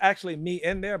it. So it's actually me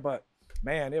in there, but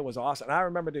man, it was awesome. And I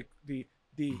remember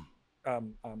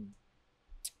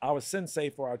our sensei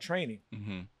for our training,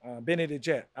 Benny the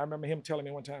Jet. I remember him telling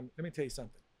me one time, let me tell you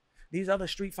something. These other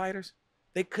Street Fighters,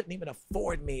 they couldn't even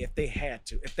afford me if they had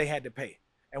to pay.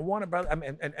 And Warner Brothers,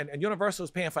 and Universal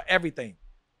was paying for everything.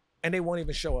 And they won't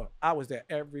even show up. I was there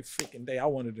every freaking day. I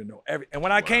wanted to know every. And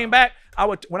when I came back,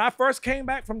 when I first came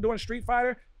back from doing Street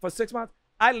Fighter for 6 months,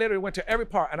 I literally went to every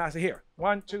part and I said, "Here,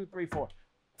 1, 2, 3, 4,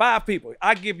 5 people.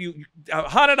 I give you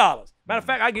 $100. Matter of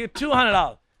fact, I give you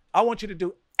 $200. I want you to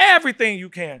do everything you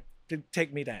can to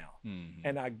take me down."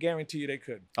 And I guarantee you they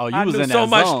couldn't. Oh, you was in that so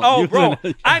much. zone. Oh, bro,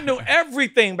 I knew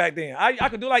everything back then. I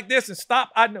could do like this and stop.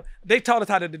 I knew. They taught us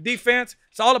how to do defense.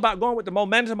 It's all about going with the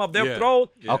momentum of their throws.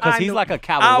 Oh, because he's like a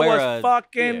capoeira. I was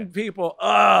fucking people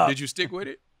up. Did you stick with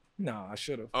it? No, I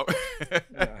should have. Oh.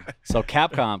 So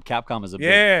Capcom is a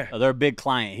big, they're a big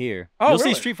client here. You'll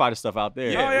see Street Fighter stuff out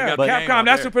there. But Capcom,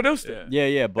 that's who produced it.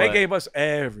 Yeah, but they gave us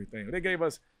everything. They gave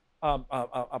us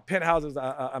penthouses,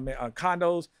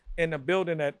 condos in a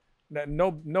building that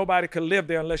nobody could live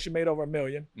there unless you made over $1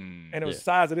 million. And it was the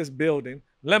size of this building.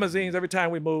 Limousines every time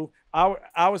we moved.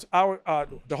 The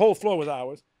whole floor was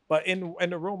ours. But in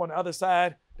the room on the other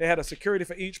side, they had a security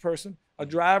for each person, a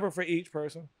driver for each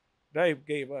person. They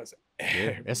gave us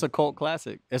everything. It's a cult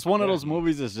classic. It's one of those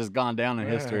movies that's just gone down in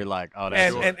history. Like, oh,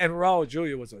 that's and Raul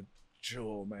Jr. was a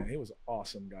jewel, man. He was an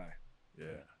awesome guy. Yeah,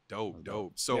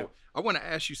 dope. So I want to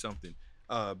ask you something.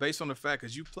 Based on the fact,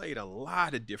 because you played a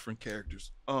lot of different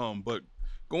characters, but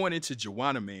going into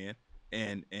Juwanna Mann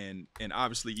and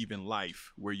obviously even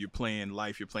Life, where you're playing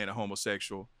a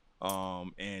homosexual,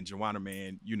 and Juwanna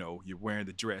Mann, you're wearing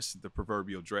the dress, the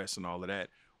proverbial dress, and all of that.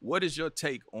 What is your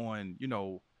take on,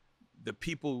 the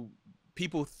people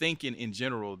thinking in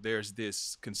general there's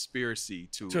this conspiracy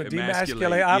to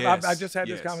demasculate? I just had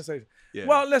this conversation. Yeah.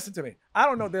 Well, listen to me. I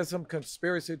don't know if there's some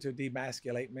conspiracy to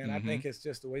demasculate, man. I think it's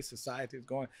just the way society is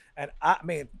going. And I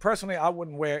mean, personally, I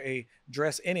wouldn't wear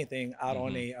anything out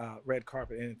on a red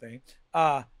carpet, anything.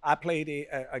 I played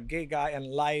a gay guy in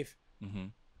Life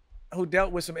who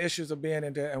dealt with some issues of being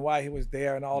into and why he was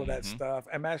there and all of that stuff.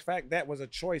 And matter of fact, that was a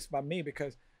choice by me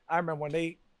because I remember when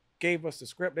they gave us the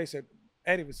script, they said,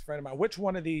 Eddie was a friend of mine, which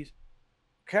one of these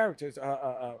characters,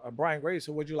 Brian Grace,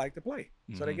 who would you like to play?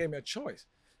 So they gave me a choice.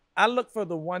 I looked for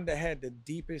the one that had the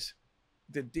deepest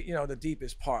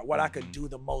part, what I could do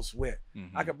the most with.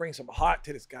 I could bring some heart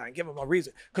to this guy and give him a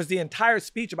reason. Because the entire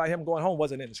speech about him going home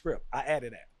wasn't in the script. I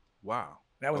added that. Wow.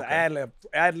 That was an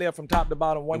ad lib from top to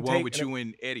bottom, one take. The one with you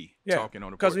and Eddie talking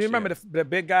on the porch. Because you remember the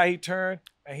big guy, he turned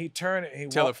and he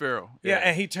Taylor Farrell.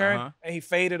 And he turned and he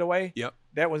faded away. Yep.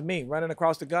 That was me running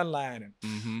across the gun line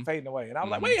and fading away. And I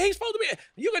was like, wait, he's supposed to be,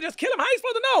 you can just kill him. How you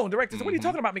supposed to know? And the director said, what are you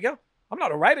talking about, Miguel? I'm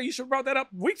not a writer. You should have brought that up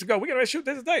weeks ago. We're going to shoot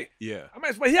this day. Yeah. I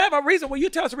mean, but you have a reason. Well, you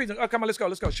tell us a reason. Oh, come on, let's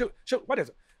go. Shoot. What is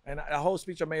it? And the whole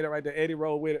speech I made it right there. Eddie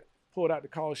rolled with it, pulled out the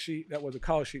call sheet. That was a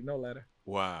call sheet, no letter.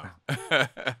 Wow.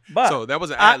 But so that was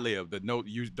an ad lib. The note,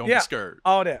 you don't be scared.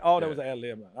 All that was an ad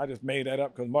lib. I just made that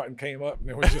up because Martin came up and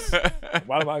it was just,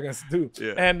 what am I going to do?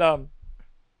 Yeah. And,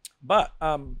 what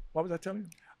was I telling you?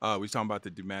 We was talking about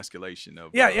the demasculation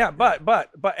of.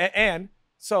 And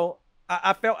so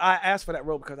I felt I asked for that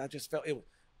role because I just felt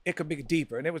it could be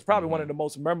deeper, and it was probably one of the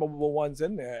most memorable ones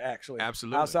in there, actually.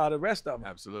 Absolutely. Outside of the rest of them.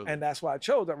 Absolutely. And that's why I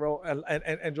chose that role.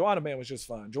 And Juwanna Mann was just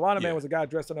fun. Juwanna Mann was a guy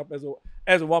dressing up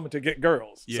as a woman to get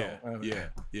girls. Yeah.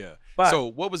 So, But, so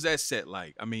what was that set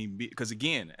like? I mean, because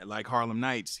again, like Harlem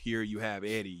Nights, here you have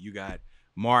Eddie, you got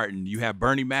Martin, you have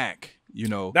Bernie Mac.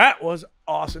 That was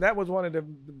awesome. That was one of the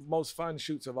most fun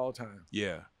shoots of all time.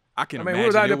 Yeah. I can I mean, imagine. we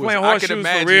was out there playing horseshoes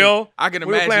for real. I can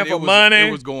we imagine were playing for it was, money.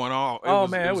 It was going on.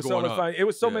 It was so much fun. It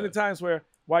was so many times where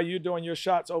while you're doing your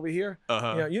shots over here,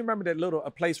 you remember that little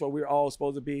a place where we were all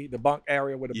supposed to be, the bunk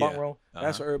area with the bunk room.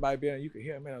 That's where everybody be, and you can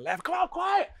hear them and laugh. Come on,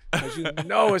 quiet, because you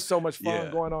know it's so much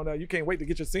fun going on there. You can't wait to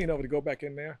get your scene over to go back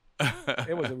in there.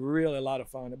 It was really a lot of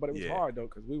fun, but it was hard though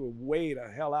because we were way the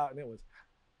hell out and it was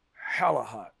hella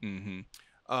hot.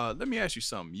 Let me ask you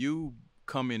something. You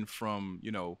coming from,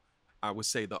 I would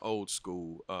say the old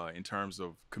school in terms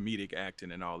of comedic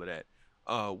acting and all of that.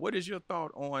 What is your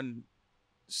thought on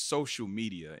social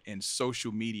media and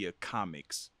social media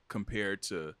comics compared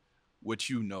to what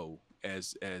you know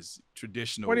as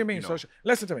traditional? What do you mean social?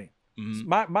 Listen to me.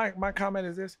 My comment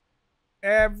is this.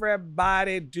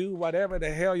 Everybody do whatever the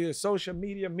hell your social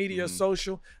media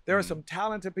social. There are some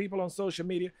talented people on social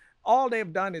media. All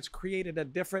they've done is created a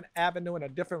different avenue and a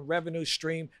different revenue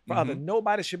stream for others.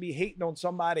 Nobody should be hating on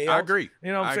somebody else. I agree.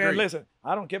 You know what I'm saying? Listen,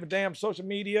 I don't give a damn social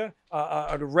media,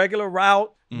 the regular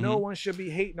route. No one should be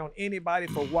hating on anybody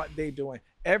for what they're doing.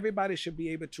 Everybody should be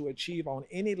able to achieve on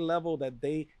any level that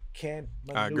they can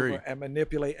maneuver and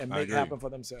manipulate and make happen for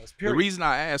themselves. Period. The reason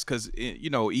I ask, because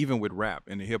even with rap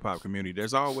in the hip hop community,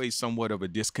 there's always somewhat of a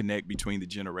disconnect between the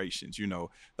generations. The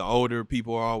older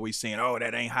people are always saying, "Oh,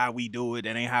 that ain't how we do it.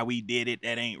 That ain't how we did it.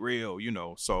 That ain't real."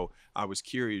 So I was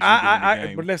curious.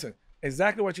 But listen,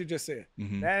 exactly what you just said.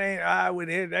 That ain't how we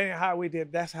did. That ain't how we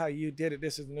did. That's how you did it.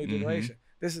 This is the new generation.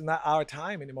 This is not our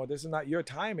time anymore. This is not your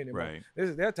time anymore. Right. This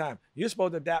is their time. You're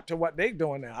supposed to adapt to what they're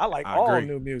doing now. I like all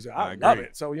new music. I love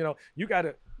it. So, you got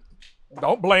to,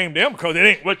 don't blame them because it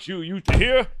ain't what you used to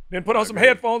hear. Then put on some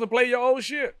headphones and play your old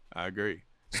shit. I agree.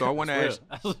 So I want to ask.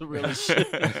 That's real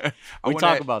shit. We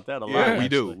talk about that a lot. Yeah,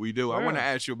 actually. we do. I want to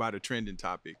ask you about a trending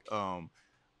topic.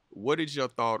 What is your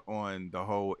thought on the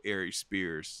whole Aries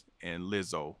Spears and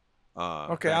Lizzo?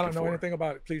 Okay, I don't know anything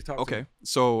about it. Please talk to me. Okay,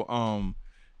 so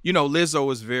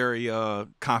Lizzo is very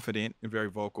confident and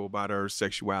very vocal about her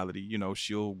sexuality.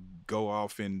 She'll go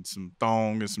off in some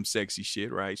thong and some sexy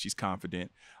shit, right? She's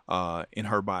confident in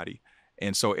her body.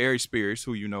 And so Aries Spears,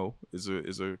 who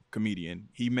is a comedian,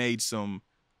 he made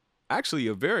actually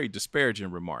a very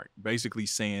disparaging remark, basically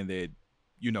saying that,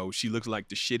 she looks like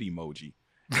the shit emoji.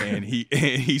 And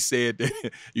he said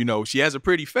that, she has a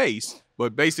pretty face,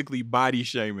 but basically body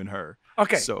shaming her.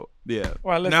 Okay. So yeah.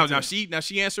 Well, now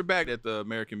she answered back at the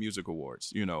American Music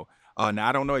Awards. Now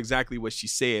I don't know exactly what she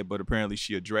said, but apparently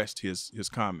she addressed his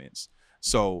comments.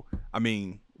 So I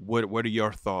mean, what are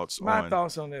your thoughts? My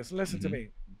thoughts on this. Listen to me.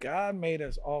 God made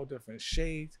us all different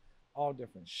shades, all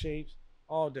different shapes,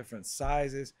 all different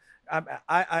sizes.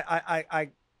 I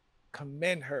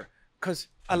commend her because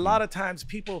a lot of times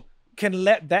people can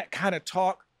let that kind of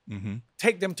talk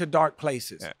take them to dark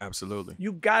places. Yeah, absolutely.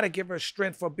 You got to give her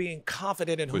strength for being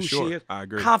confident in who she is, I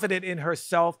agree. confident in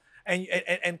herself,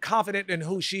 and confident in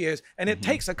who she is. And it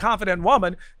takes a confident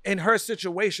woman in her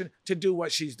situation to do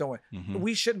what she's doing.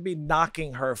 We shouldn't be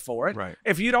knocking her for it. Right.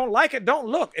 If you don't like it, don't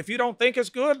look. If you don't think it's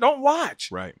good, don't watch.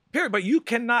 Right. Period. But you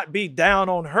cannot be down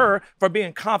on her for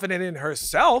being confident in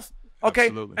herself. Okay.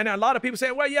 Absolutely. And a lot of people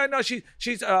say, well, yeah, no, she's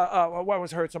what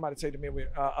was heard somebody say to me,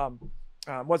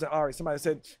 wasn't Ari, somebody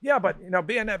said, yeah, but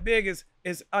being that big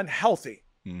is unhealthy.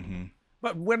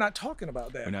 But we're not talking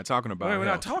about that. We're not talking about We're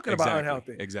not talking about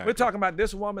unhealthy. Exactly. We're talking about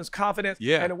this woman's confidence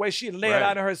and the way she laid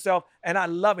out of herself. And I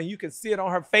love it. You can see it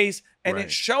on her face and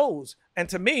it shows. And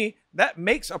to me, that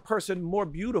makes a person more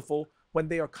beautiful when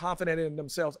they are confident in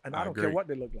themselves. And I don't care what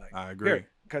they look like. I agree.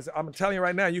 Because I'm telling you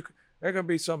right now, there going to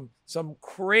be some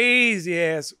crazy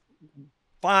ass,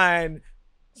 fine,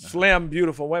 slim,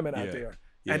 beautiful women out there.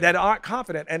 And that aren't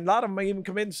confident. And a lot of them are even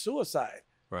committing suicide.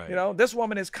 Right. This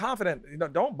woman is confident.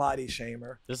 Don't body shame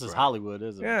her. This is Hollywood,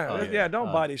 isn't it? Yeah,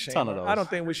 don't body shame her. I don't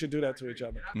think we should do that to each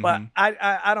other. But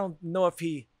I don't know if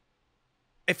he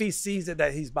sees it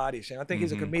that he's body shaming. I think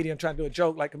he's a comedian trying to do a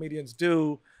joke like comedians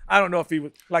do. I don't know if he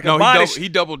was like a body he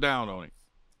doubled down on it.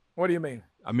 What do you mean?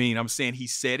 I mean, I'm saying he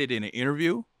said it in an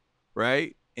interview,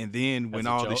 right? And then when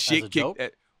all the shit kicked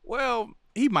at,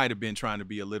 he might have been trying to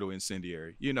be a little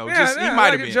incendiary, he might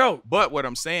have been. Joke. But what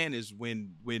I'm saying is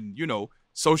when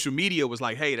social media was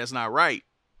like, hey, that's not right,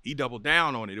 he doubled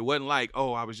down on it. It wasn't like,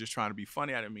 oh, I was just trying to be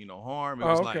funny, I didn't mean no harm. It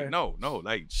was like, no,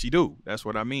 like she do. That's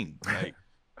what I mean. Like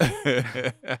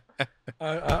I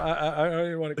don't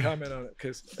even want to comment on it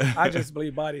because I just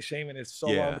believe body shaming is so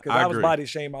wrong because I was body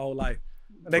shamed my whole life.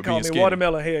 They call me skinny.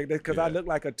 watermelon head because Yeah. I look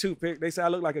like a toothpick. They say I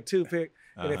look like a toothpick,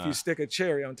 and if you stick a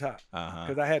cherry on top,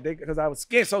 because I was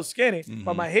so skinny,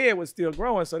 but my head was still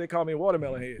growing, so they call me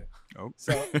watermelon head. Oh,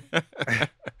 So,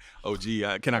 oh, gee,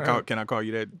 can I call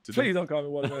you that today? please don't call me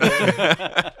watermelon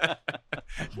head.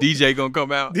 DJ gonna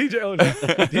come out.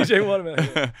 DJ watermelon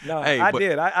head. No, Hey, I but-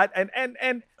 did.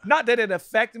 And not that it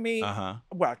affected me. Uh-huh.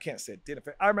 Well, I can't say it did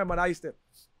affect. I remember when I used to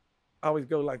always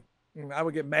go like, I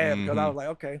would get mad because I was like,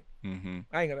 okay, I'm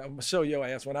gonna show your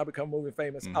ass when I become movie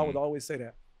famous. I would always say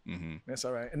that. That's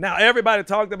all right. And now everybody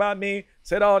talked about me,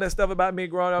 said all that stuff about me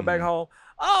growing up back home.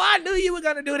 Oh, I knew you were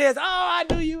gonna do this. Oh, I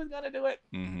knew you was gonna do it.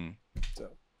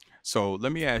 So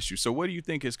let me ask you. So what do you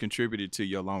think has contributed to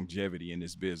your longevity in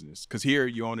this business? Because here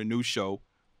you're on a new show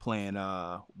playing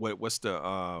what's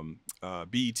the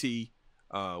BET.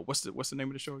 What's the name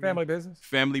of the show again? Family Business.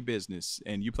 Family Business,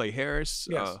 and you play Harris.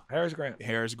 Yes, Harris Grant.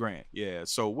 Harris Grant. Yeah.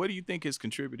 So what do you think has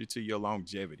contributed to your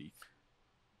longevity?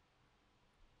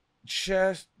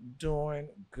 Just doing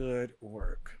good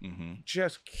work.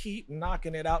 Just keep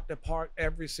knocking it out the park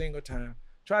every single time.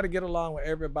 Try to get along with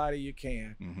everybody you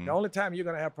can. The only time you're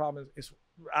gonna have problems is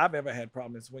I've ever had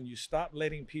problems when you stop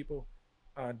letting people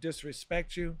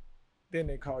disrespect you, then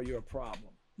they call you a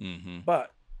problem.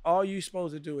 But all you're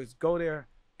supposed to do is go there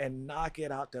and knock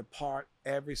it out the park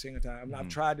every single time. And I've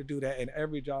tried to do that in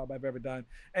every job I've ever done.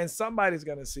 And somebody's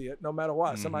gonna see it no matter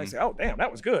what. Somebody say, oh, damn,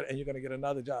 that was good. And you're gonna get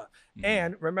another job.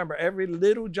 And remember, every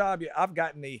little job, I've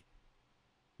gotten a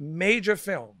major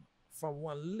film from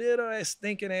one little ass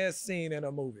stinking ass scene in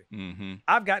a movie.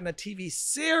 I've gotten a TV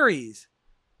series.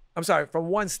 I'm sorry, from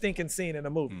one stinking scene in a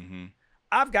movie.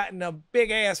 I've gotten a big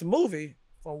ass movie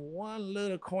from one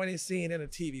little corny scene in a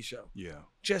TV show. Yeah.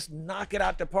 Just knock it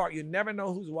out the park. You never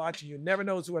know who's watching. You never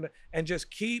know who's doing it. And just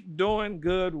keep doing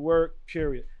good work,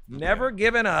 period. Never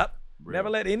giving up. Real.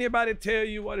 Never let anybody tell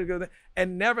you what to do.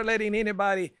 And never letting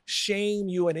anybody shame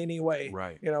you in any way.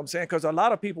 Right. You know what I'm saying? Because a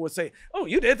lot of people would say, oh,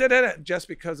 you did that, just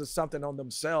because of something on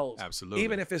themselves. Absolutely.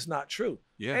 Even if it's not true.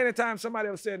 Yeah. Anytime somebody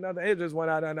else said nothing, it just went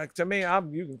out there. To me,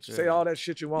 you can say all that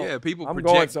shit you want. Yeah, I'm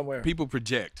going somewhere. People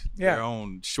project their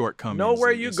own shortcomings. Know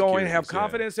where you're going. Have insecurities.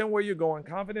 confidence in where you're going.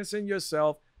 Confidence in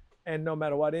yourself. And no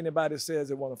matter what anybody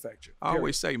says, it won't affect you. I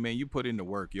always say, man, you put in the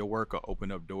work. Your work will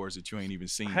open up doors that you ain't even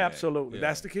seen. Absolutely. Yeah.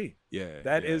 That's the key. Yeah.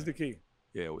 That is the key.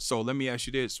 Yeah. So let me ask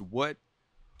you this. What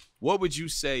would you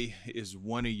say is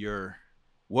one of your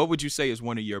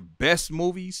best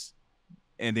movies?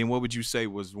 And then what would you say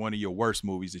was one of your worst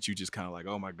movies that you just kind of like,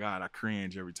 oh my God, I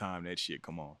cringe every time that shit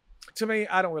come on? To me,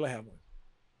 I don't really have one.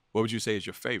 What would you say is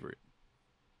your favorite?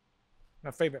 My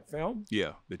favorite film?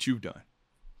 Yeah, that you've done.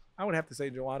 I would have to say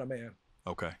Juwanna Mann.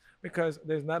 Okay. Because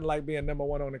there's nothing like being number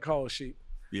one on the call sheet.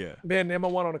 Yeah. Being number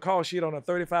one on the call sheet on a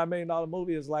 $35 million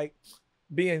movie is like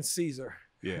being Caesar.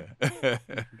 Yeah.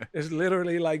 It's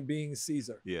literally like being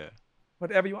Caesar. Yeah.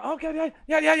 Whatever you want. Okay,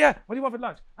 yeah. What do you want for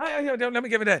lunch? Let me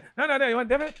give you that. No. You want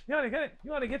different? You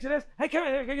want to get you this? Hey, come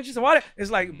here. Can I get you some water? It's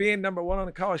like being number one on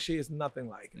the call sheet is nothing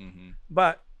like it.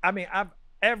 But I mean,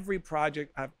 every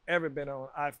project I've ever been on,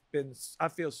 I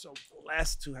feel so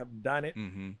blessed to have done it.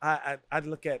 I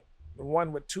look at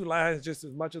one with 2 lines just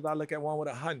as much as I look at one with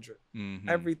 100.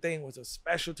 Everything was a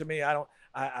special to me.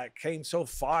 I came so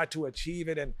far to achieve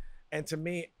it, and to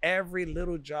me, every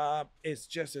little job is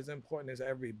just as important as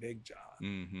every big job.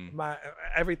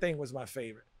 Everything was my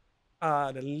favorite.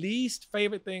 The least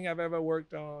favorite thing I've ever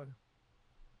worked on.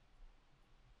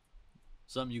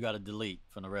 Something you got to delete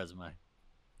from the resume.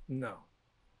 No.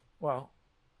 Well,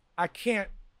 I can't,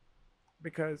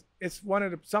 because it's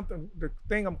the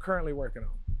thing I'm currently working on.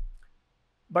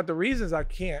 But the reasons I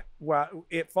can't, well,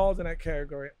 it falls in that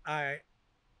category, I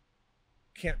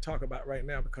can't talk about right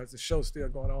now because the show's still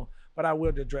going on, but I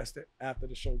will address it after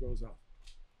the show goes off.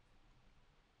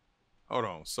 Hold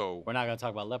on. So we're not going to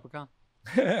talk about Leprechaun?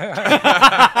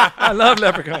 I love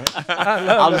Leprechaun.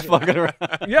 I was fucking around.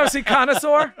 You ever see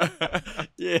Connoisseur?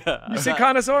 Yeah. You see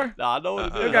Connoisseur? No, I know what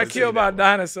it is. You got killed by a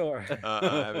dinosaur.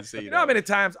 I haven't seen You know how many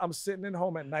times I'm sitting at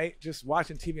home at night just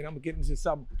watching TV and I'm getting into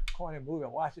some corny movie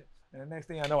and watch it, and the next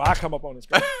thing I know, I come up on the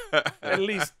screen at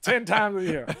least 10 times a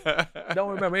year. Don't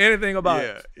remember anything about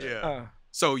it. Yeah.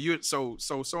 So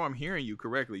I'm hearing you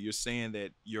correctly. You're saying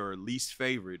that your least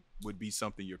favorite would be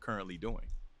something you're currently doing.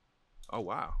 Oh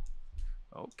wow.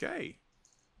 Okay.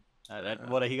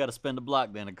 He got to spin the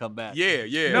block then and come back. Yeah.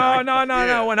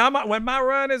 No. When my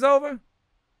run is over,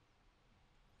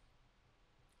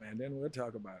 and then we'll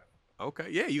talk about it. Okay.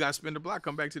 Yeah, you got to spin the block,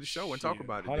 come back to the show and talk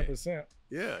about it. 100%.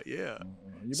 Yeah. You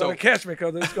better catch me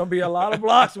because there's gonna be a lot of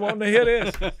blocks wanting to hear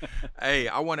this. Hey,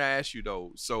 I want to ask you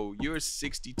though. So you're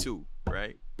 62,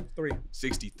 right? 3.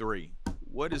 63.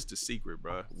 what is the secret,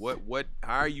 bro?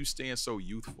 How are you staying so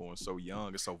youthful and so young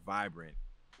and so vibrant?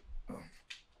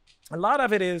 A lot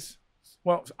of it is,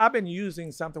 well, I've been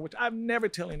using something which I've never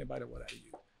tell anybody what I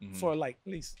use for like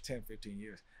at least 10, 15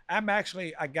 years.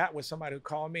 I got with somebody who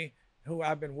called me, who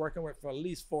I've been working with for at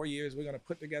least 4 years. We're going to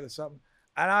put together something.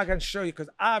 And I can show you, because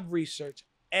I've researched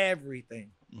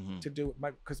everything to do with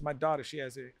because my daughter, she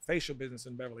has a facial business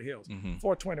in Beverly Hills,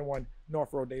 421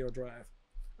 North Rodeo Drive.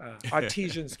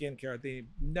 Artesian skincare, the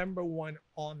 #1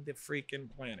 on the freaking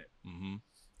planet.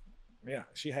 Yeah,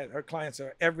 she had, her clients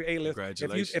are every A-list.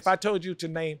 Congratulations. If I told you to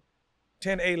name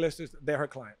 10 A-listers, they're her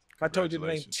clients. If I told you to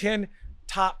name 10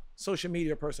 top social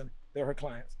media person, they're her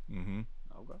clients.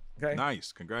 Okay.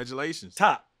 Nice. Congratulations.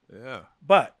 Top. Yeah.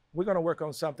 But we're going to work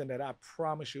on something that I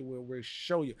promise you will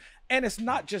show you. And it's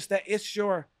not just that, it's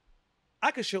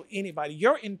I could show anybody.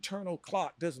 Your internal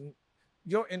clock, it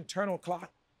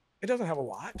doesn't have a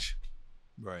watch.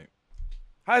 Right.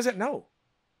 How does it know?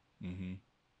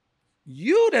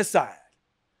 You decide.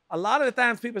 A lot of the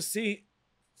times people see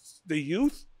the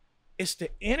youth, it's the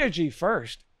energy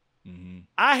first.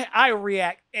 I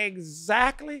react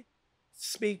exactly,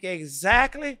 speak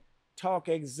exactly, talk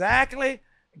exactly,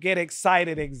 get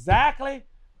excited exactly,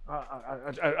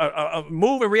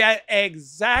 move and react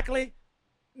exactly,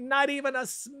 not even a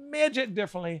smidget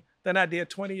differently than I did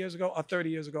 20 years ago or 30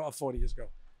 years ago or 40 years ago.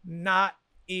 Not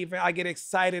even. I get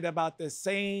excited about the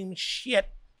same shit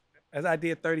as I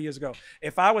did 30 years ago.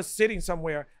 If I was sitting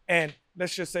somewhere and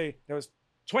let's just say there was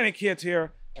 20 kids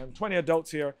here and 20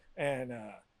 adults here and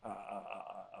a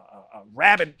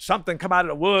rabbit, something come out of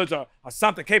the woods or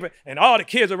something came, and all the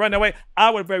kids are running away, I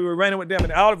would be running with them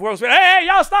and all the world would say, hey,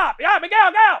 y'all stop. Yeah,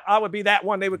 Miguel, go. I would be that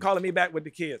one. They would calling me back with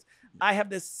the kids. I have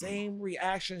the same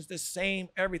reactions, the same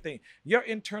everything. Your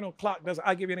internal clock doesn't.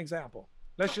 I'll give you an example.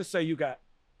 Let's just say you got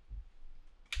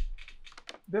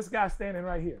this guy standing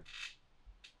right here.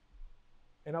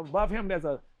 And above him, there's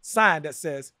a sign that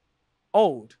says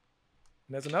old.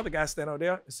 And there's another guy standing over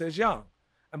there that says young.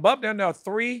 And above them, there are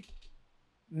 3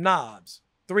 knobs,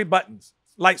 3 buttons,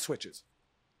 light switches,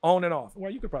 on and off.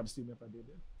 Well, you could probably see me if I did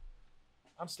that.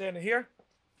 I'm standing here.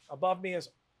 Above me is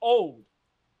old.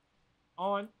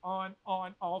 On,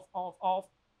 off, off.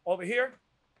 Over here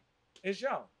is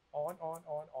young. On,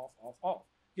 off, off.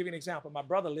 Give you an example. My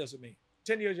brother lives with me.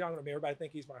 10 years younger than me. Everybody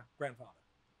think he's my grandfather.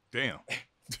 Damn.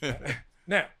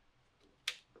 Now,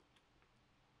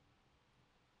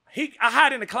 I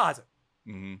hide in the closet.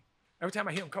 Every time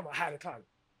I hear him come, I hide in the closet.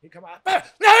 He come out,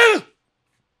 no!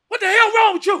 What the hell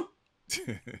wrong with you?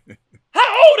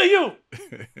 How old are you?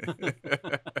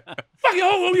 Fucking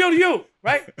old are you?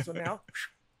 Right? So now,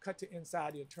 cut to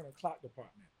inside the internal clock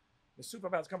department. The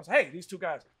supervisor comes, hey, these 2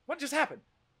 guys, what just happened?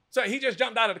 So he just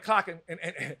jumped out of the clock and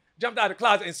jumped out of the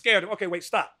closet and scared him. Okay, wait,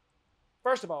 stop.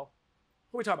 First of all,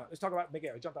 who are we talking about? Let's talk about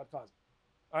Miguel. He jumped out of the closet.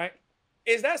 All right?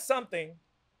 Is that something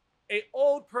an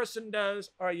old person does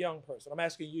or a young person? I'm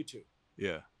asking you two.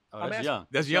 Yeah. Oh, that's young.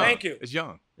 That's young. Thank you. It's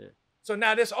young. Yeah. So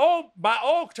now my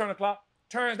old internal clock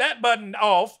turns that button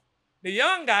off. The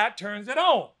young guy turns it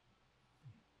on.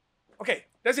 Okay.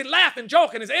 Does he laugh and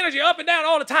joke and his energy up and down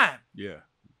all the time? Yeah.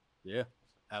 Yeah.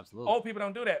 Absolutely. Old people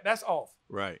don't do that. That's off.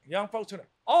 Right. Young folks turn it.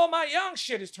 All my young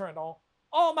shit is turned on.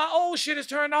 All my old shit is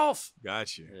turned off.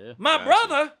 Gotcha. Yeah. My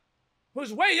brother,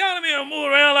 who's way younger than me, will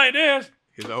move around like this.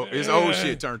 His old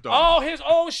shit turned on. All his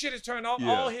old shit is turned off.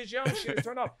 Yeah. All his young shit is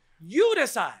turned off. You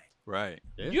decide. Right.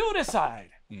 Yeah. You decide.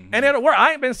 Mm-hmm. And it'll work.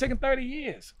 I ain't been sick in 30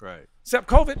 years. Right. Except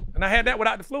COVID. And I had that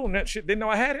without the flu and that shit. Didn't know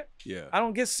I had it. Yeah. I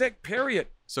don't get sick, period.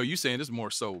 So you saying this more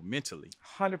so mentally?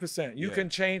 100%. You Yeah. can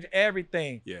change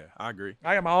everything. Yeah, I agree.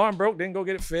 I got my arm broke, didn't go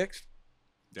get it fixed.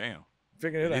 Damn.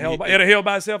 Figured it'll heal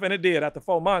by itself, and it did after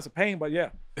 4 months of pain. But yeah,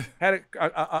 had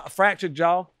a fractured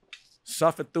jaw,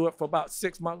 suffered through it for about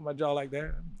 6 months with my jaw like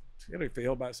that. It'll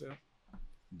heal by itself.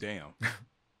 Damn.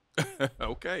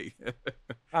 Okay.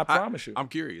 I promise you. I'm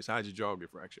curious. How'd your jaw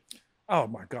get fractured? Oh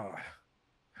my God.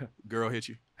 Girl hit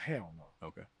you? Hell no.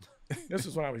 Okay. This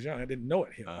was when I was young. I didn't know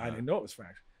it. I didn't know it was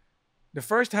fractured. The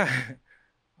first time,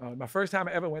 my first time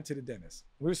I ever went to the dentist.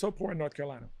 We were so poor in North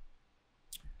Carolina.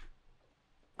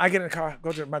 I get in the car,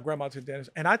 go to my grandma to the dentist,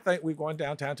 and I think we're going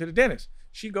downtown to the dentist.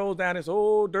 She goes down this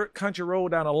old dirt country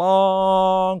road, down a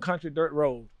long country dirt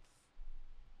road.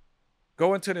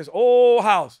 Go into this old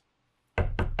house.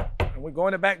 And we go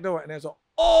in the back door, and there's an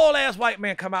old ass white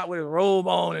man come out with his robe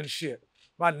on and shit.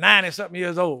 About 90-something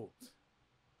years old.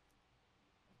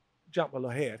 Jump a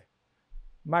little ahead.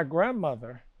 My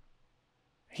grandmother,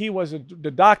 he was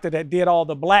the doctor that did all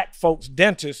the black folks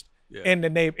dentists in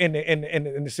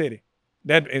the city.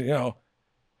 That, you know,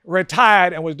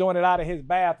 retired and was doing it out of his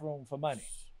bathroom for money.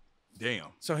 Damn.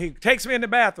 So he takes me in the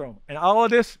bathroom, and all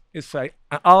of this is fake.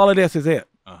 All of this is it.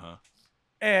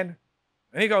 And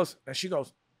he goes, and she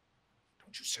goes,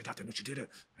 don't you say nothing, don't you did it.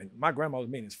 And my grandma was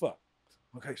mean as fuck.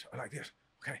 Okay, so like this.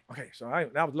 Okay. So I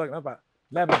was looking, I'm about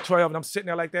 11 or 12, and I'm sitting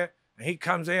there like that, and he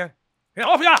comes in, hey,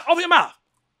 open your mouth.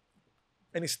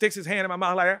 And he sticks his hand in my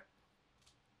mouth like that.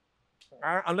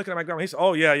 I'm looking at my grandma. He said,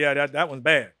 oh, yeah, that one's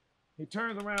bad. He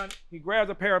turns around, he grabs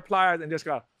a pair of pliers and just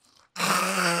goes,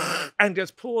 and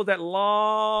just pulls that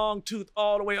long tooth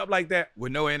all the way up like that.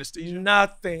 With no anesthesia?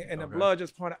 Nothing. And the blood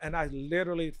just poured out. And I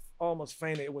literally almost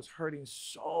fainted. It was hurting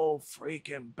so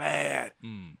freaking bad.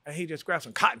 And he just grabbed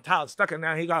some cotton towels, stuck it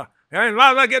down. He goes, hey,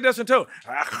 I'll get this one too.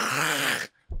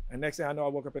 And next thing I know, I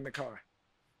woke up in the car.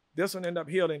 This one ended up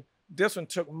healing. This one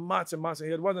took months and months to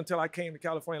heal. It wasn't until I came to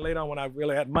California later on when I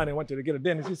really had money and went to get a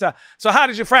dentist. He said, so how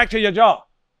did you fracture your jaw?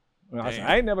 Well, I said,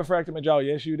 I ain't never fractured my jaw.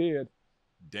 Yes, you did.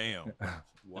 Damn.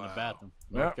 Wow. In the bathroom,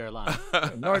 North Carolina.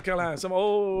 North Carolina, some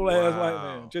old ass white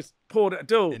man just pulled it,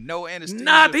 dude. And no anesthesia.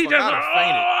 Nothing. Just,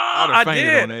 I'd have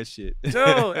fainted on that shit. Dude.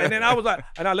 And then I was like,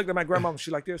 and I looked at my grandma,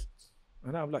 she like this.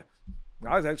 And I was like,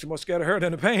 I was actually more scared of her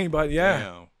than the pain, but yeah.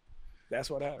 Damn. That's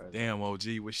what happened. Damn, OG,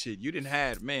 well, shit. You didn't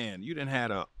had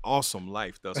an awesome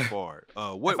life thus far.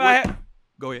 Go ahead.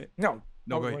 No,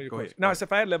 go ahead. No, so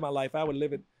if I had lived my life, I would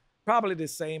live it probably the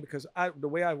same because the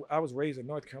way I was raised in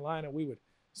North Carolina, we would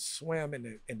swim in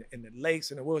the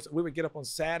lakes and the woods. We would get up on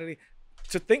Saturday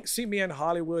see me in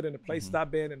Hollywood and the places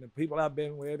I've been and the people I've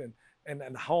been with and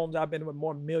the homes I've been with,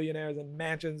 more millionaires and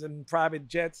mansions and private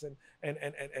jets and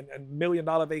 $1 million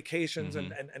vacations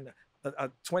and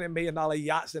 $20 million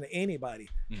yachts than anybody.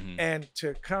 And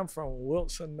to come from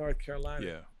Wilson, North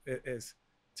Carolina, is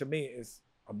to me is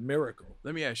a miracle.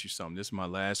 Let me ask you something. This is my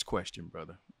last question,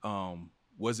 brother.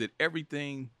 Was it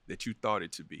everything that you thought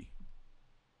it to be?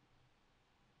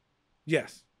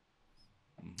 Yes.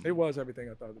 It was everything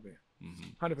I thought it would be.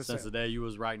 100%. Since the day you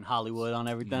was writing Hollywood on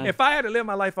everything? If I had to live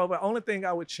my life over, the only thing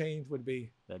I would change would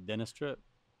be that dentist trip.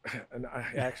 And I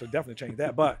actually definitely changed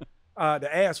that. But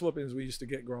the ass whoopings we used to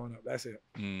get growing up, that's it.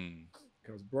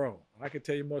 Because, bro, I could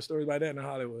tell you more stories about that in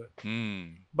Hollywood.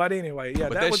 But anyway, yeah.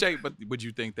 But would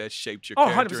you think that shaped your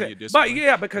character 100%. And your discipline? But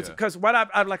yeah, because what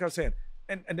I like I was saying,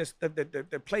 and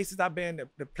the places I've been,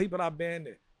 the people I've been,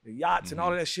 the yachts and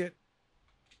all of that shit,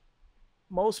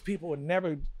 most people would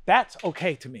never, that's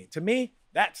okay to me. To me,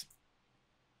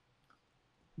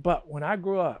 but when I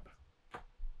grew up,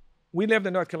 we lived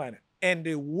in North Carolina, and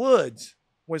the woods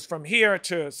was from here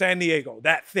to San Diego,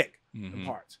 that thick in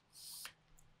parts.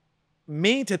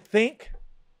 Me to think,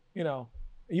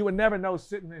 you would never know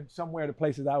sitting in somewhere the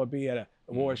places I would be at a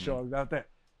award show out there.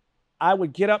 I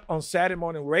would get up on Saturday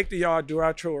morning, rake the yard, do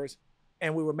our chores,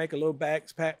 and we would make a little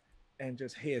backpack and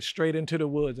just head straight into the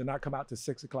woods and not come out till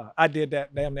 6 o'clock. I did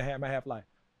that damn near my half life.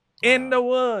 In the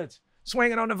woods,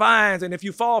 swinging on the vines. And if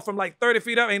you fall from like 30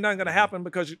 feet up, ain't nothing gonna happen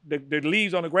because the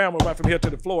leaves on the ground were right from here to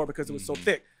the floor because it was so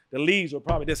thick. The leaves were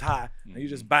probably this high and you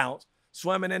just bounce.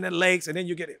 Swimming in the lakes, and then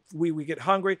we get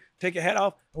hungry, take your head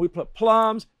off, and we put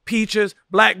plums, peaches,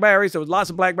 blackberries. There was lots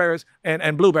of blackberries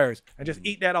and blueberries, and just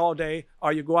eat that all day.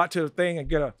 Or you go out to the thing and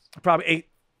probably ate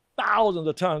thousands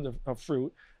of tons of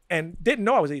fruit, and didn't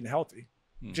know I was eating healthy.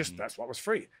 Just that's what was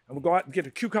free. And we go out and get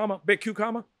a cucumber, big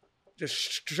cucumber, just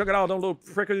shook it all, those little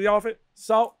prickles off it,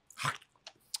 salt.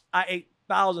 I ate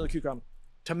thousands of cucumbers.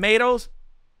 Tomatoes,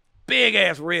 big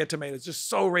ass red tomatoes, just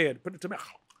so red. Put the tomato.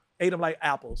 Ate them like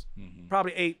apples.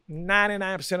 Probably ate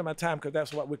 99% of my time because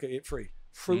that's what we could eat free.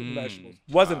 Fruit and vegetables.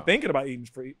 Wasn't thinking about eating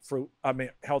fruit. I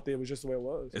mean, healthy. It was just the way it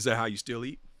was. Is that how you still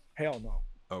eat? Hell no.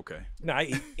 Okay. No, I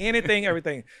eat anything,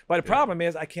 everything. But the problem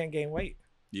is I can't gain weight.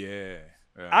 Yeah.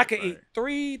 I can eat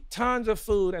 3 tons of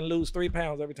food and lose 3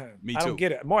 pounds every time. Me too. I don't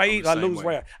get it. The more I eat, I lose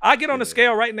weight. I get on the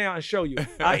scale right now and show you.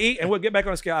 I eat and we'll get back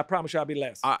on the scale. I promise you I'll be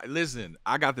less. Listen,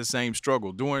 I got the same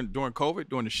struggle. During COVID,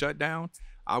 during the shutdown,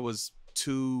 I was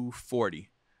 240.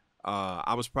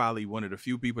 I was probably one of the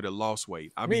few people that lost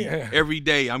weight. I mean, every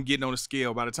day I'm getting on the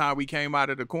scale. By the time we came out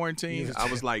of the quarantine, I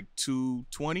was like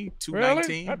 220,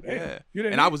 219. Really? Yeah.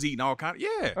 And I was eating all kind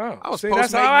of, I was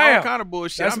postmating all kind of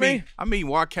bullshit. That's me. I mean,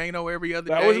 Volcano every other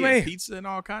day. That was me. And pizza and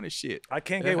all kind of shit. I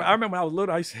can't gain weight. I remember when I was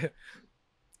little,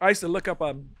 I used to look up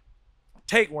a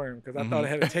tapeworm because I thought I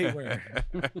had a tapeworm.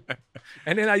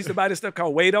 And then I used to buy this stuff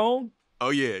called Weight On. Oh,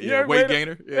 yeah. Weight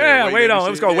gainer. Yeah, Weight On. It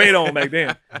was called Weight On back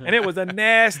then. And it was the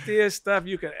nastiest stuff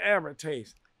you could ever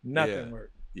taste. Nothing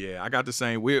worked. Yeah, I got the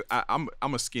same.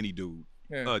 I'm a skinny dude.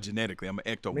 Genetically, I'm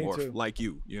an ectomorph like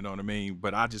you. Know what I mean?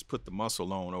 But I just put the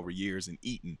muscle on over years and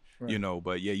eating,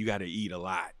 But yeah, you got to eat a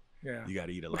lot. Yeah. You got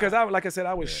to eat a lot. Because like I said,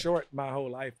 I was short my whole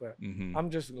life, but I'm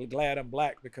just glad I'm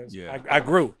black because Yeah. I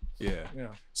grew. Yeah. Yeah.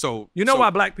 So you know why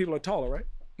black people are taller, right?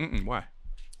 Why?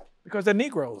 Because they're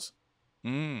Negroes.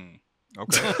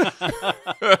 Okay.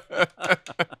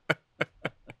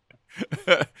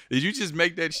 Did you just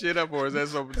make that shit up, or is that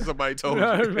somebody told you?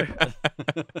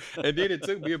 And then it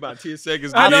took me about 10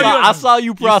 seconds. I saw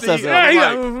you process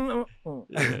it.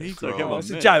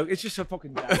 It's a joke. It's just a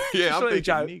fucking joke. Yeah, I'm thinking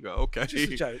joke. Negro. Okay. It's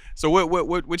just a joke. So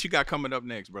what you got coming up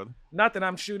next, brother? Nothing.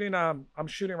 I'm shooting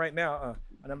right now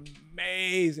an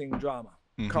amazing drama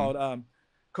called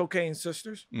Cocaine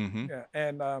Sisters. Yeah,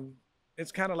 and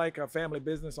it's kind of like a family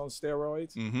business on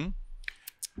steroids.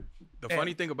 The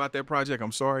funny thing about that project,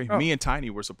 I'm sorry, me and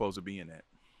Tiny were supposed to be in that.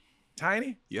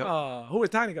 Tiny? Yep. Who is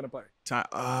Tiny gonna play?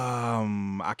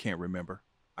 I can't remember.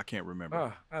 I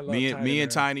love me Tiny,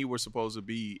 and Tiny were supposed to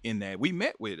be in that. We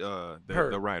met with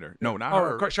the writer. No, not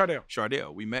her.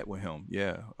 Chardell. We met with him.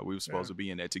 Yeah, we were supposed to be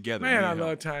in that together. Man, I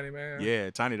love Tiny, man. Yeah,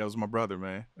 Tiny, that was my brother,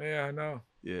 man. Yeah, I know.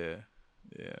 Yeah.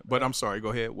 But I'm sorry. Go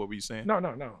ahead. What were you saying? No.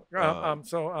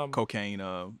 Cocaine.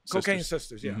 Cocaine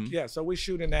Sisters. Yeah, yeah. So we're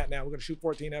shooting that now. We're gonna shoot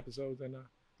 14 episodes and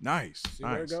nice. See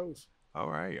where it goes. All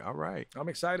right. I'm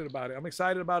excited about it. I'm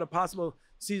excited about a possible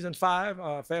season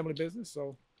 5, family business.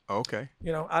 So. Okay.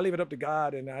 You know, I leave it up to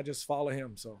God and I just follow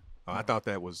him. So. I thought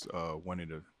that was one of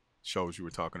the shows you were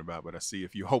talking about, but I see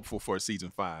if you're hopeful for a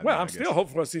season 5. Well, I'm still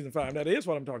hopeful for a season 5. That is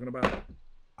what I'm talking about.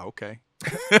 Okay.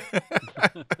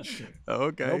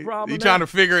 Okay. No problem. You trying to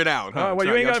figure it out, huh? Well,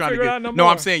 you ain't got to figure it out no more. No,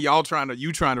 I'm saying you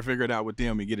trying to figure it out with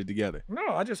them and get it together. No,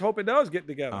 I just hope it does get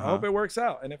together. I hope it works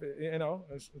out. And if it,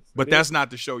 but that's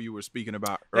not the show you were speaking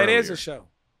about earlier. That is a show.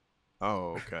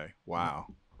 Oh, okay.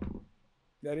 Wow.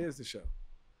 That is the show.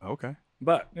 Okay.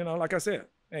 But, like I said,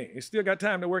 hey, you still got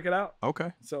time to work it out.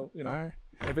 Okay. So, All right.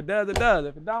 If it does, it does.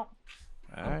 If it don't,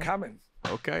 I'm coming.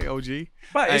 Okay, OG.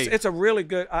 But it's a really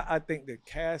good, I think the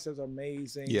cast is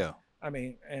amazing. Yeah. I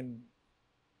mean, and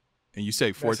you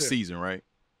say 4th season, right?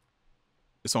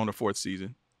 It's on the 4th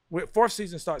season. 4th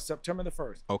season starts September the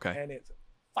 1st. Okay. And it's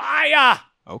fire.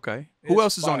 Okay. Who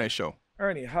else is on that show?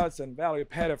 Ernie Hudson, Valerie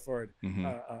Pettiford,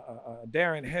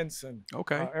 Darren Henson.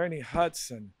 Okay. Ernie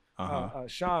Hudson,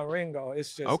 Sean Ringo.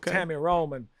 It's just Tammy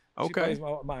Roman. She plays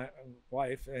my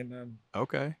wife. And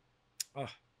okay.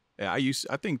 Yeah,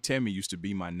 I think Tammy used to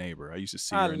be my neighbor. I used to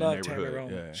see her in the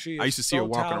neighborhood. Yeah. I used to see her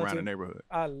walking around the neighborhood.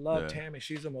 I love Tammy.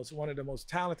 She's one of the most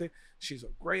talented. She's a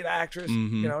great actress.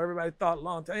 Everybody thought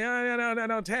long time.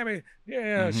 No, Tammy.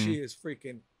 Yeah, she is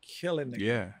freaking killing the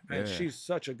game. And she's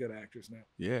such a good actress now.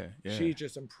 Yeah. She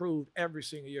just improved every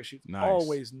single year. She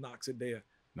always knocks it dead.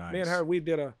 Nice. Me and her, we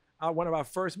did one of our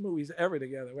first movies ever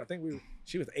together. I think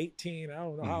she was 18. I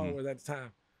don't know how old was at the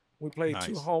time. We played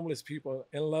 2 homeless people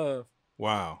in love.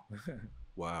 Wow.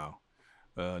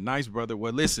 Nice, brother.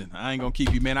 Well, listen, I ain't gonna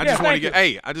keep you, man. I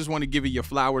just want to give you your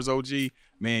flowers, OG.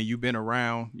 Man, you've been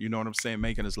around, you know what I'm saying,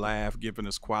 making us laugh, giving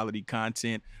us quality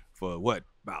content for what,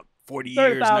 about 40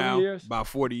 years now? About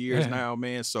 40 years now,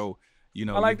 man. So,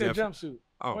 I like that jumpsuit.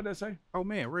 What'd that say? Oh,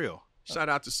 man, real. Shout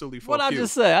out to Sully 4Q. What I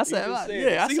just said? I said,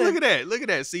 look at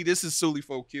that. See, this is Sully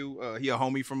 4Q. He a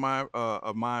homie from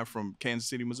mine from Kansas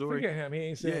City, Missouri. Forget him. He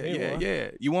ain't said yeah.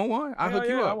 You want one? I'll hook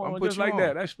you up. I want one just like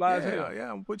that. That's fly as hell. Yeah, I'm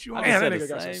gonna put you on. Man, that nigga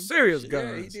got some serious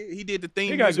guns. He did the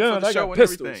theme music for the show and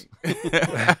everything.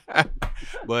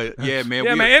 But yeah, man.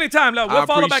 Yeah, man. Anytime, love. We'll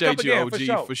follow back up again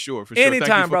for sure.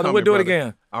 Anytime, brother. We'll do it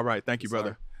again. All right, thank you,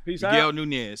 brother. Peace out. Miguel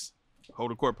Nunez,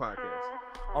 Holdin Court podcast.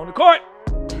 On the court.